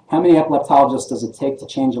 So how many epileptologists does it take to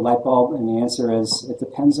change a light bulb? And the answer is, it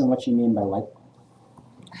depends on what you mean by light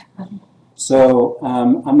bulb. So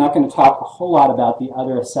I'm not going to talk a whole lot about the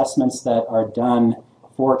other assessments that are done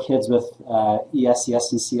for kids with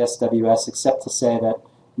ESCS and CSWS, except to say that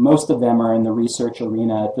most of them are in the research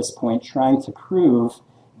arena at this point, trying to prove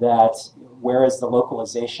that where is the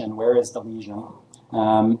localization, where is the lesion.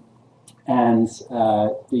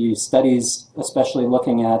 The studies, especially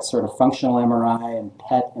looking at sort of functional MRI and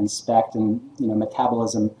PET and SPECT and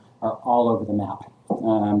metabolism, are all over the map,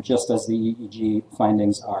 just as the EEG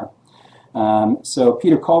findings are. So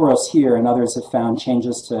Peter Kollross here and others have found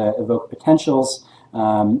changes to evoked potentials,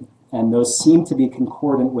 and those seem to be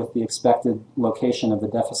concordant with the expected location of the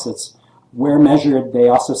deficits. Where measured, they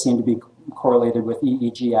also seem to be correlated with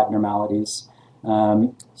EEG abnormalities.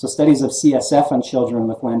 So studies of CSF on children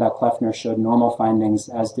with Landau-Kleffner showed normal findings,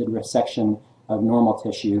 as did resection of normal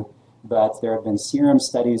tissue. But there have been serum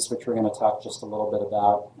studies, which we're going to talk just a little bit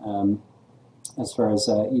about as far as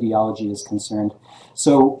etiology is concerned.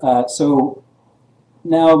 So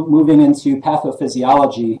now moving into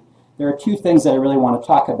pathophysiology, there are two things that I really want to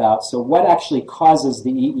talk about. So what actually causes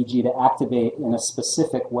the EEG to activate in a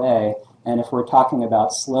specific way? And if we're talking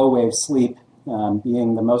about slow wave sleep,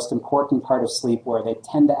 being the most important part of sleep where they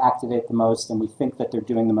tend to activate the most and we think that they're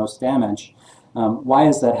doing the most damage. Why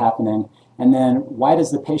is that happening? And then why does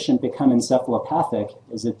the patient become encephalopathic?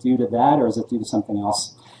 Is it due to that or is it due to something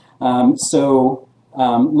else?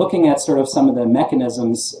 Looking at sort of some of the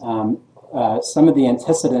mechanisms, some of the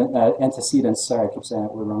antecedents, sorry, I keep saying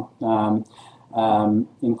that word wrong,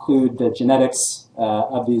 include the genetics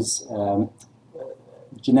of these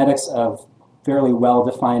genetics of fairly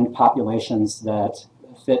well-defined populations that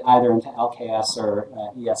fit either into LKS or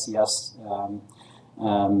ESCS,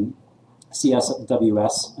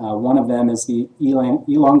 CSWS. One of them is the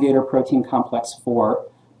elongator protein complex 4.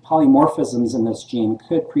 Polymorphisms in this gene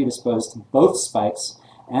could predispose to both spikes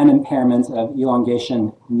and impairment of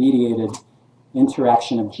elongation-mediated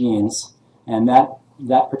interaction of genes, and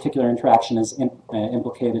that particular interaction is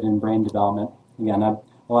implicated in brain development. Again, a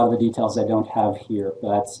lot of the details I don't have here,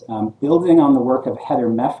 but building on the work of Heather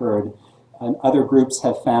Mefford, other groups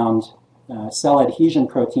have found cell adhesion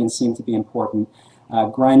proteins seem to be important.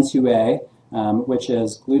 GRIN2A, which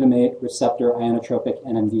is glutamate receptor ionotropic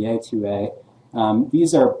NMDA2A.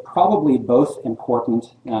 These are probably both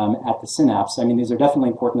important at the synapse. I mean, these are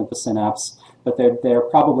definitely important at the synapse, but they're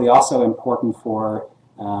probably also important for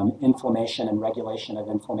inflammation and regulation of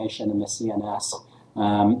inflammation in the CNS.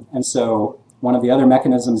 And so one of the other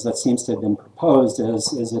mechanisms that seems to have been proposed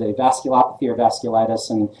is it a vasculopathy or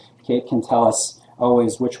vasculitis? And Kate can tell us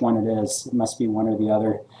always which one it is. It must be one or the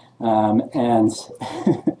other.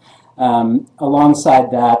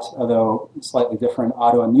 Alongside that, although slightly different,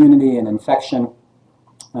 autoimmunity and infection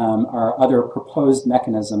are other proposed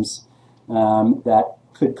mechanisms that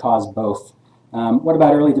could cause both. What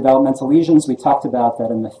about early developmental lesions? We talked about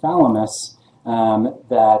that in the thalamus,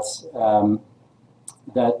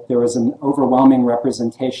 that there was an overwhelming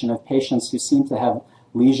representation of patients who seemed to have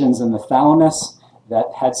lesions in the thalamus that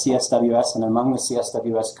had CSWS, and among the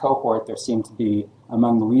CSWS cohort, there seemed to be,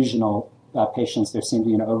 among the lesional patients, there seemed to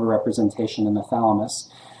be an overrepresentation in the thalamus.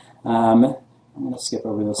 I'm going to skip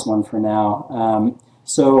over this one for now.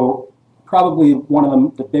 So probably one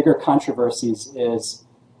of the bigger controversies is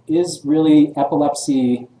really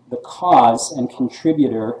epilepsy the cause and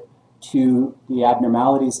contributor to the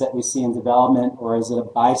abnormalities that we see in development, or is it a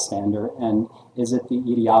bystander, and is it the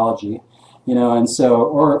etiology? And so,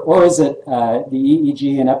 or is it the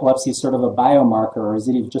EEG in epilepsy sort of a biomarker, or is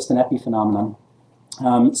it just an epiphenomenon?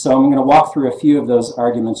 So I'm going to walk through a few of those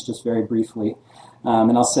arguments just very briefly.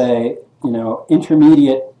 And I'll say,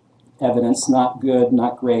 intermediate evidence, not good,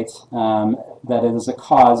 not great, that it is a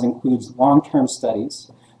cause includes long-term studies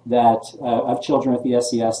that of children with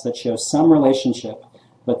ESCS that show some relationship.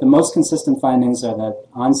 But the most consistent findings are that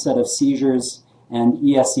onset of seizures and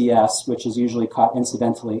ESES, which is usually caught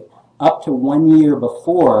incidentally, up to 1 year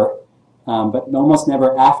before but almost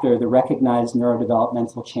never after the recognized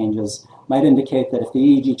neurodevelopmental changes, might indicate that if the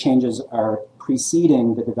EEG changes are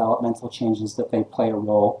preceding the developmental changes, that they play a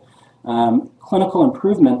role. Clinical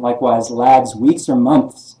improvement, likewise, lags weeks or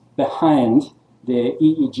months behind the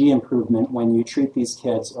EEG improvement when you treat these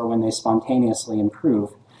kids or when they spontaneously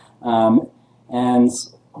improve. And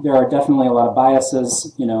there are definitely a lot of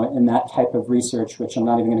biases, in that type of research, which I'm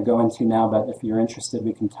not even going to go into now, but if you're interested,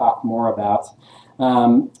 we can talk more about.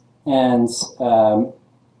 What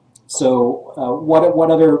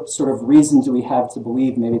other sort of reason do we have to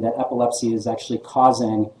believe maybe that epilepsy is actually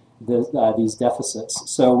causing these deficits?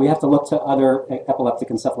 So we have to look to other epileptic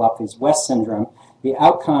encephalopathies. West syndrome. The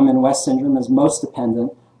outcome in West syndrome is most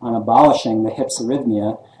dependent on abolishing the HIPS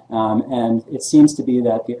arrhythmia, and it seems to be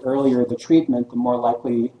that the earlier the treatment, the more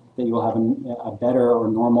likely that you will have a better or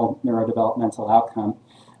normal neurodevelopmental outcome.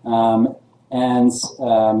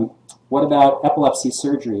 What about epilepsy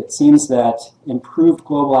surgery? It seems that improved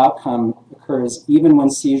global outcome occurs even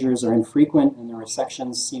when seizures are infrequent and the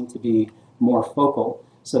resections seem to be more focal.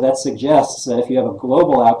 So that suggests that if you have a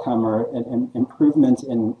global outcome or an improvement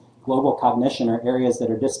in global cognition or areas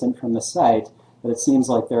that are distant from the site, that it seems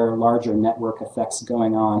like there are larger network effects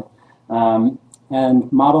going on.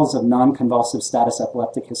 And models of non-convulsive status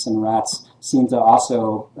epilepticus in rats seem to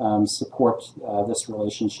also support this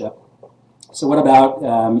relationship. So what about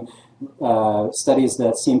studies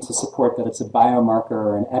that seem to support that it's a biomarker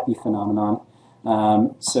or an epiphenomenon?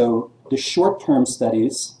 So the short-term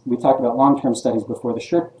studies, we talked about long-term studies before, the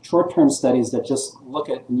short-term studies that just look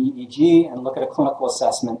at an EEG and look at a clinical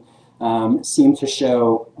assessment seem to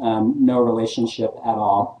show no relationship at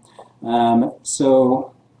all. What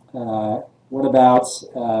about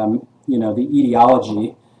the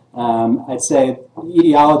etiology? I'd say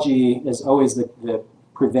etiology is always the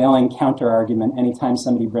prevailing counter-argument anytime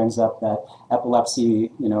somebody brings up that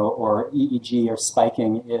epilepsy, or EEG or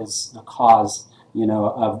spiking is the cause,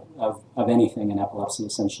 of anything in epilepsy,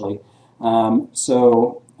 essentially.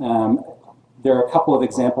 There are a couple of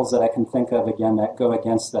examples that I can think of, again, that go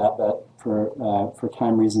against that, but for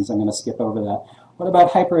time reasons, I'm going to skip over that. What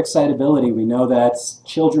about hyperexcitability? We know that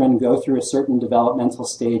children go through a certain developmental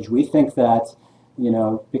stage. We think that,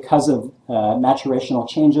 because of maturational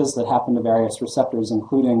changes that happen to various receptors,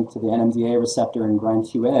 including to the NMDA receptor in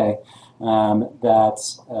GRIN2A,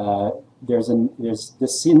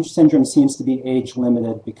 this syndrome seems to be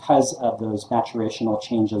age-limited because of those maturational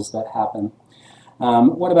changes that happen.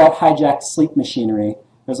 What about hijacked sleep machinery?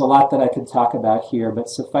 There's a lot that I could talk about here, but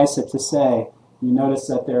suffice it to say, you notice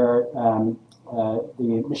that there are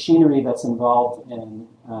the machinery that's involved in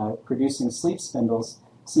producing sleep spindles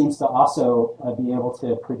seems to also be able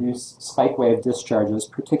to produce spike wave discharges,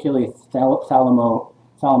 particularly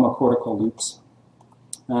thalamocortical loops.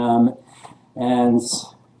 And I'm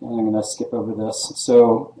going to skip over this.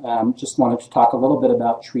 So just wanted to talk a little bit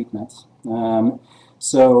about treatment.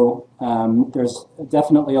 There's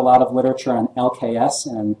definitely a lot of literature on LKS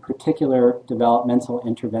and particular developmental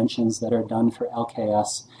interventions that are done for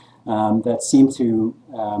LKS that seem to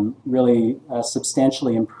really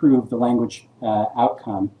substantially improve the language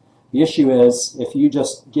outcome. The issue is if you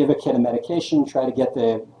just give a kid a medication, try to get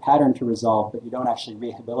the pattern to resolve, but you don't actually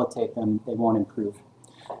rehabilitate them, they won't improve.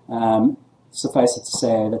 Suffice it to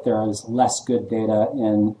say that there is less good data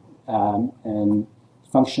in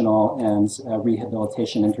functional and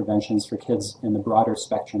rehabilitation interventions for kids in the broader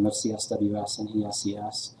spectrum of CSWS and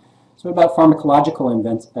ESES. So about pharmacological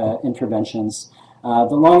interventions,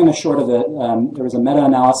 the long and the short of it, there was a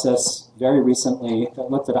meta-analysis very recently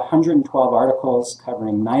that looked at 112 articles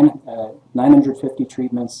covering 950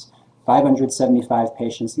 treatments, 575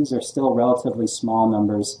 patients. These are still relatively small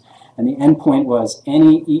numbers. And the endpoint was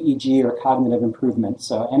any EEG or cognitive improvement,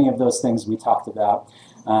 so any of those things we talked about.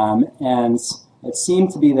 And it seemed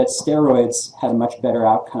to be that steroids had a much better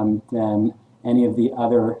outcome than any of the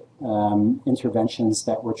other interventions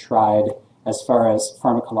that were tried as far as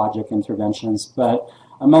pharmacologic interventions. But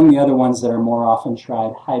among the other ones that are more often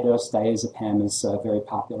tried, high-dose diazepam is very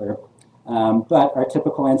popular. But our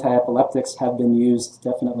typical anti-epileptics have been used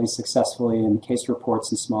definitely successfully in case reports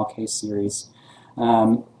and small case series.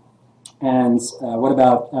 What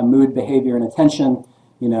about mood, behavior, and attention?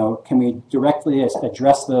 Can we directly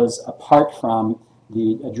address those apart from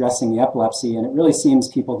addressing the epilepsy? And it really seems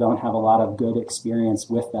people don't have a lot of good experience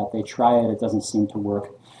with that. They try it, it doesn't seem to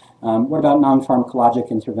work. What about non-pharmacologic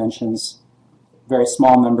interventions? Very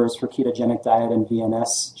small numbers for ketogenic diet and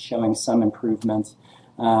VNS showing some improvement.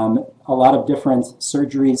 A lot of different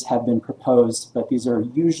surgeries have been proposed, but these are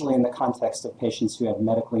usually in the context of patients who have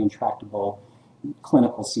medically intractable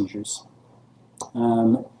clinical seizures.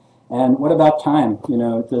 And what about time? You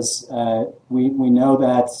know, we know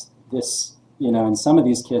that this, you know, in some of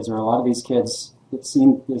these kids, or a lot of these kids, it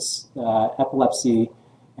seemed this epilepsy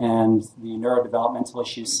and the neurodevelopmental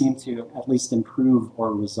issues seem to at least improve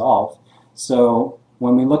or resolve. So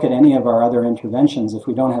when we look at any of our other interventions, if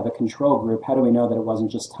we don't have a control group, how do we know that it wasn't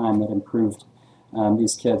just time that improved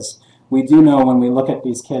these kids? We do know when we look at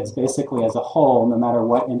these kids basically as a whole, no matter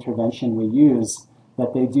what intervention we use,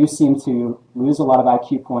 that they do seem to lose a lot of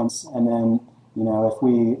IQ points, and then, you know, if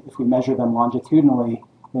we measure them longitudinally,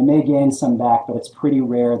 they may gain some back, but it's pretty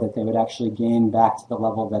rare that they would actually gain back to the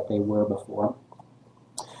level that they were before.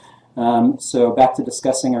 So back to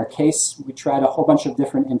discussing our case, we tried a whole bunch of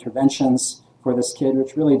different interventions for this kid,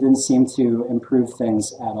 which really didn't seem to improve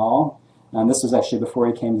things at all. This was actually before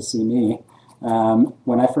he came to see me.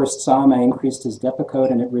 When I first saw him, I increased his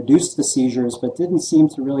Depakote, and it reduced the seizures, but didn't seem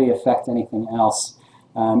to really affect anything else.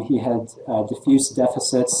 He had diffuse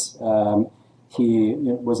deficits. He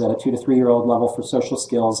was at a 2 to 3 year old level for social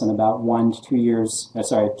skills and about 2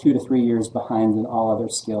 to 3 years behind in all other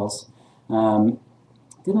skills.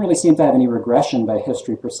 Didn't really seem to have any regression by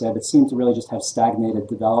history per se, but seemed to really just have stagnated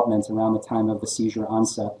development around the time of the seizure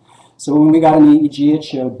onset. So when we got an EEG, it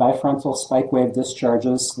showed bifrontal spike wave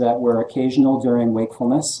discharges that were occasional during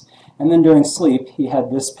wakefulness. And then during sleep, he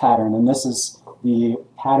had this pattern, and this is the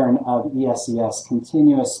pattern of ESES,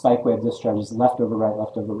 continuous spike wave discharges, left over right,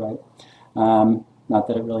 left over right. Not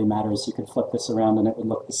that it really matters. You could flip this around and it would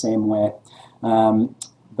look the same way.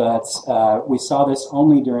 But we saw this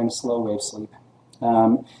only during slow wave sleep.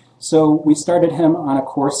 So we started him on a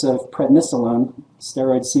course of prednisolone,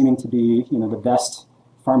 steroids seeming to be, you know, the best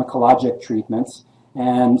pharmacologic treatment,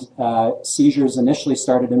 and seizures initially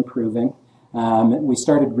started improving. We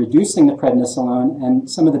started reducing the prednisolone, and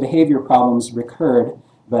some of the behavior problems recurred,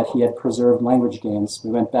 but he had preserved language gains.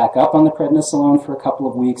 We went back up on the prednisolone for a couple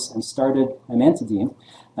of weeks and started amantadine.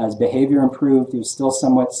 His behavior improved. He was still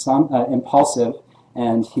somewhat impulsive,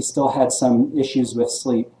 and he still had some issues with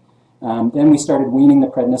sleep. Then we started weaning the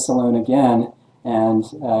prednisolone again, and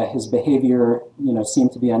his behavior, you know,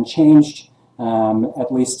 seemed to be unchanged,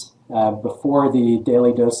 at least before the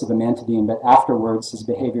daily dose of amantadine, but afterwards his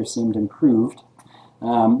behavior seemed improved.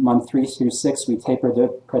 Month 3 through 6, we tapered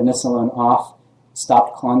the prednisolone off,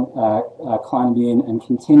 stopped clonidine, and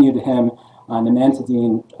continued him on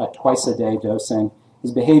amantadine twice a day dosing.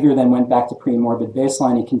 His behavior then went back to pre-morbid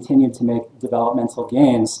baseline. He continued to make developmental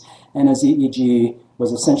gains, and his EEG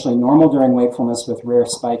was essentially normal during wakefulness with rare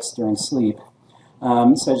spikes during sleep.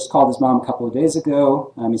 So I just called his mom a couple of days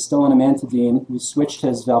ago. He's still on amantadine. We switched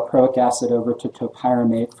his valproic acid over to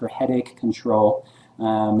topiramate for headache control,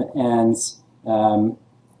 and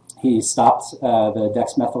he stopped the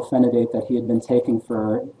dexmethylphenidate that he had been taking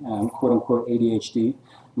for quote-unquote ADHD.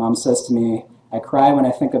 Mom says to me, "I cry when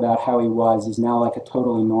I think about how he was. He's now like a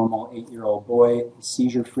totally normal 8-year-old boy,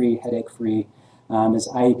 seizure-free, headache-free. His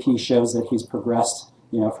IEP shows that he's progressed,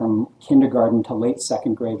 you know, from kindergarten to late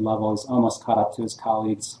second grade level. He's almost caught up to his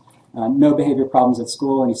colleagues. No behavior problems at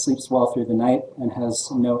school, and he sleeps well through the night and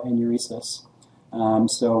has no enuresis."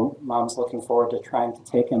 So mom's looking forward to trying to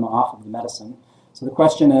take him off of the medicine. So the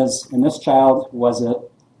question is, in this child, was it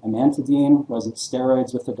amantadine? Was it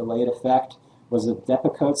steroids with a delayed effect? Was it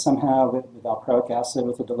Depakote somehow with valproic acid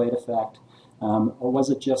with a delayed effect? Or was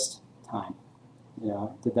it just time? You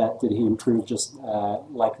know, did he improve just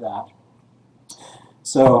like that?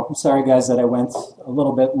 So I'm sorry, guys, that I went a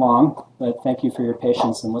little bit long, but thank you for your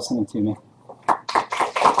patience in listening to me.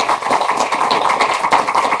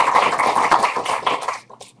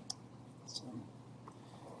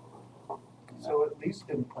 So at least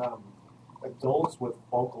in adults with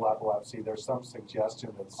focal epilepsy, there's some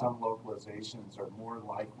suggestion that some localizations are more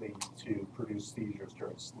likely to produce seizures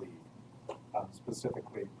during sleep,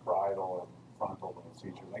 specifically parietal and frontal lobe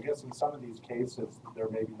seizures. I guess in some of these cases, they're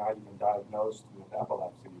maybe not even diagnosed with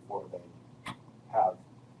epilepsy before they have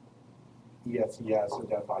ESES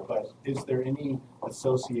identified. But is there any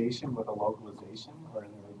association with a localization, or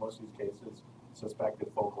in most of these cases,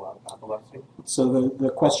 suspected focal epilepsy? So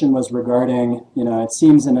the question was regarding, you know, it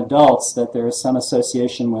seems in adults that there is some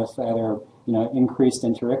association with either, you know, increased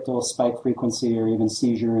interictal spike frequency or even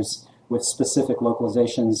seizures with specific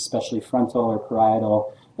localizations, especially frontal or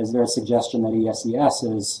parietal. Is there a suggestion that ESES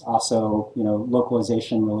is also, you know,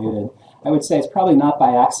 localization related? I would say it's probably not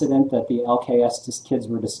by accident that the LKS kids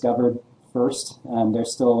were discovered first.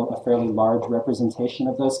 There's still a fairly large representation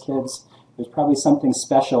of those kids. There's probably something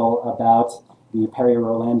special about the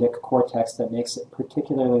periorolandic cortex that makes it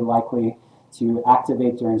particularly likely to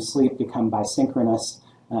activate during sleep, become bisynchronous,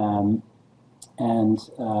 and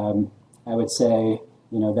I would say,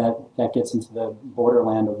 that gets into the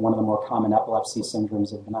borderland of one of the more common epilepsy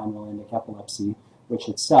syndromes of benign relentic epilepsy, which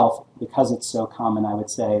itself, because it's so common, I would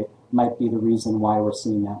say, might be the reason why we're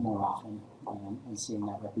seeing that more often and seeing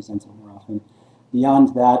that represented more often.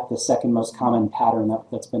 Beyond that, the second most common pattern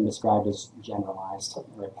that's been described is generalized,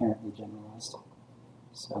 or apparently generalized.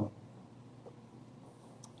 So,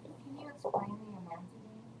 Can you explain the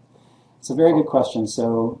amantadine? it's a very good question.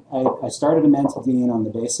 So I started amantadine on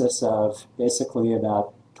the basis of basically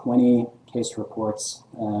about 20 case reports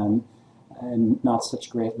and not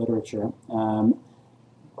such great literature.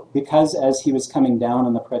 Because as he was coming down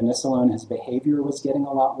on the prednisolone, his behavior was getting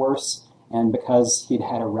a lot worse, and because he'd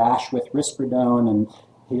had a rash with risperidone and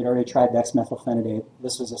he had already tried dexmethylphenidate,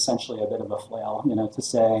 this was essentially a bit of a flail, to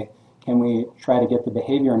say, can we try to get the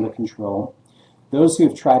behavior under control? Those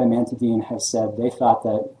who've tried amantadine have said they thought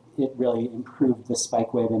that it really improved the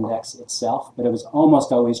spike wave index itself, but it was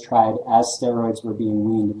almost always tried as steroids were being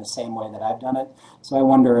weaned in the same way that I've done it. So I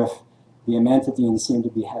wonder if the amantadine seemed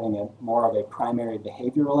to be having more of a primary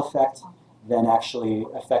behavioral effect than actually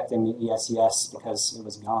affecting the ESES because it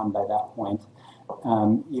was gone by that point.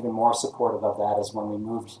 Even more supportive of that is when we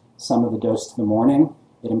moved some of the dose to the morning,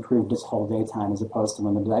 it improved his whole daytime, as opposed to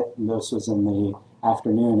when the dose was in the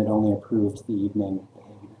afternoon, it only improved the evening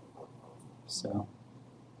behavior. So.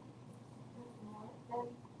 Then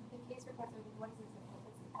the case reports are, what is it?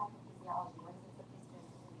 What's the pathophysiology? What is it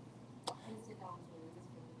supposed to sit down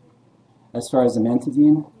to? As far as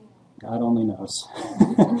amantadine, God only knows.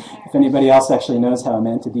 If anybody else actually knows how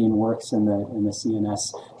amantadine works in the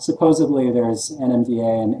CNS, supposedly there's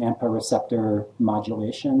NMDA and AMPA receptor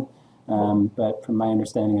modulation, but from my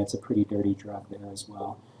understanding, it's a pretty dirty drug there as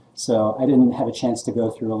well. So I didn't have a chance to go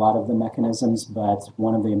through a lot of the mechanisms, but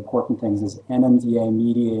one of the important things is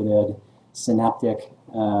NMDA-mediated synaptic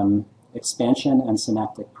expansion and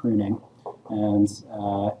synaptic pruning. And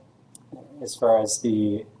as far as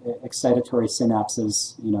the excitatory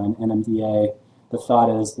synapses, in NMDA, the thought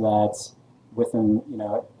is that within,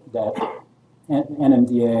 that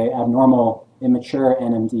NMDA, abnormal, immature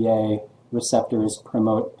NMDA receptors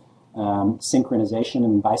promote synchronization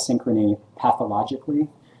and bisynchrony pathologically.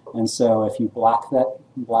 And so if you block that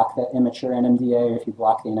immature NMDA, if you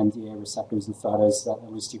block the NMDA receptors, the thought is that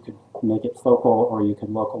at least you could make it focal or you could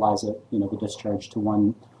localize it, the discharge to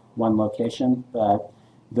one location. But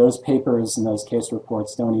those papers and those case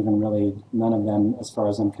reports don't even really, none of them, as far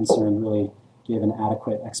as I'm concerned, really give an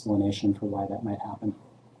adequate explanation for why that might happen.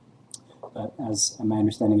 But as my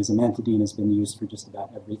understanding is, amantadine has been used for just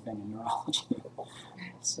about everything in neurology.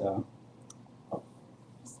 So.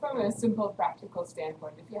 Just from a simple practical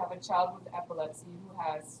standpoint, if you have a child with epilepsy who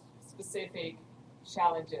has specific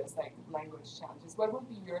challenges, like language challenges, what would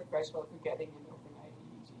be your threshold for getting an overnight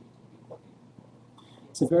EEG to be looking for?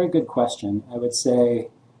 It's a very good question. I would say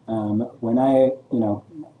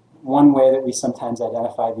one way that we sometimes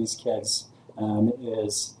identify these kids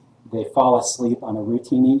is they fall asleep on a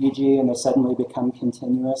routine EEG and they suddenly become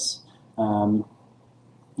continuous.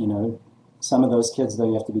 Some of those kids, though,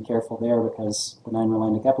 you have to be careful there because benign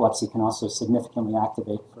relentic epilepsy can also significantly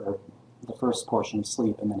activate for the first portion of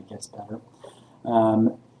sleep and then it gets better.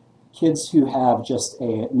 Kids who have just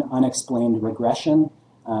an unexplained regression,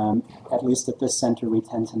 at least at this center, we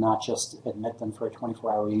tend to not just admit them for a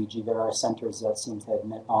 24-hour EEG. There are centers that seem to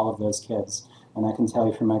admit all of those kids. And I can tell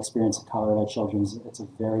you from my experience at Colorado Children's, it's a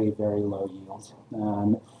very, very low yield.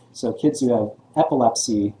 So kids who have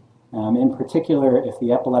epilepsy, in particular, if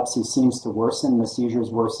the epilepsy seems to worsen, the seizures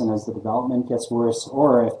worsen as the development gets worse,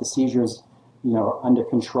 or if the seizures are under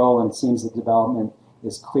control and it seems the development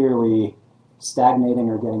is clearly stagnating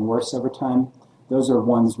or getting worse over time, those are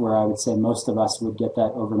ones where I would say most of us would get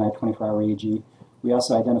that overnight 24-hour EEG. We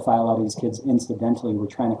also identify a lot of these kids incidentally. We're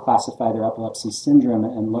trying to classify their epilepsy syndrome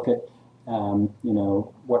and look at,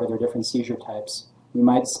 what are their different seizure types. We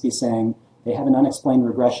might be saying they have an unexplained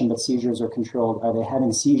regression, but seizures are controlled. Are they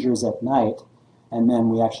having seizures at night? And then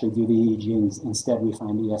we actually do the EEG, and instead we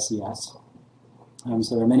find ESES.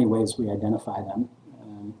 So there are many ways we identify them,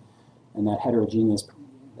 and that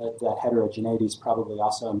heterogeneity is probably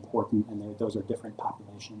also important, and those are different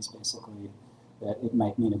populations, basically, that it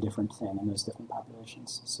might mean a different thing in those different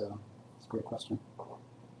populations. So it's a great question.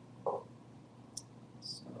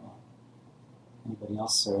 So anybody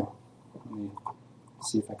else, or let me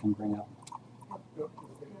see if I can bring up.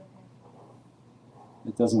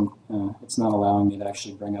 It doesn't, it's not allowing me to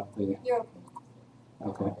actually bring up the... You're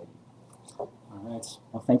okay. Okay. All right.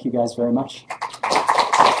 Well, thank you guys very much.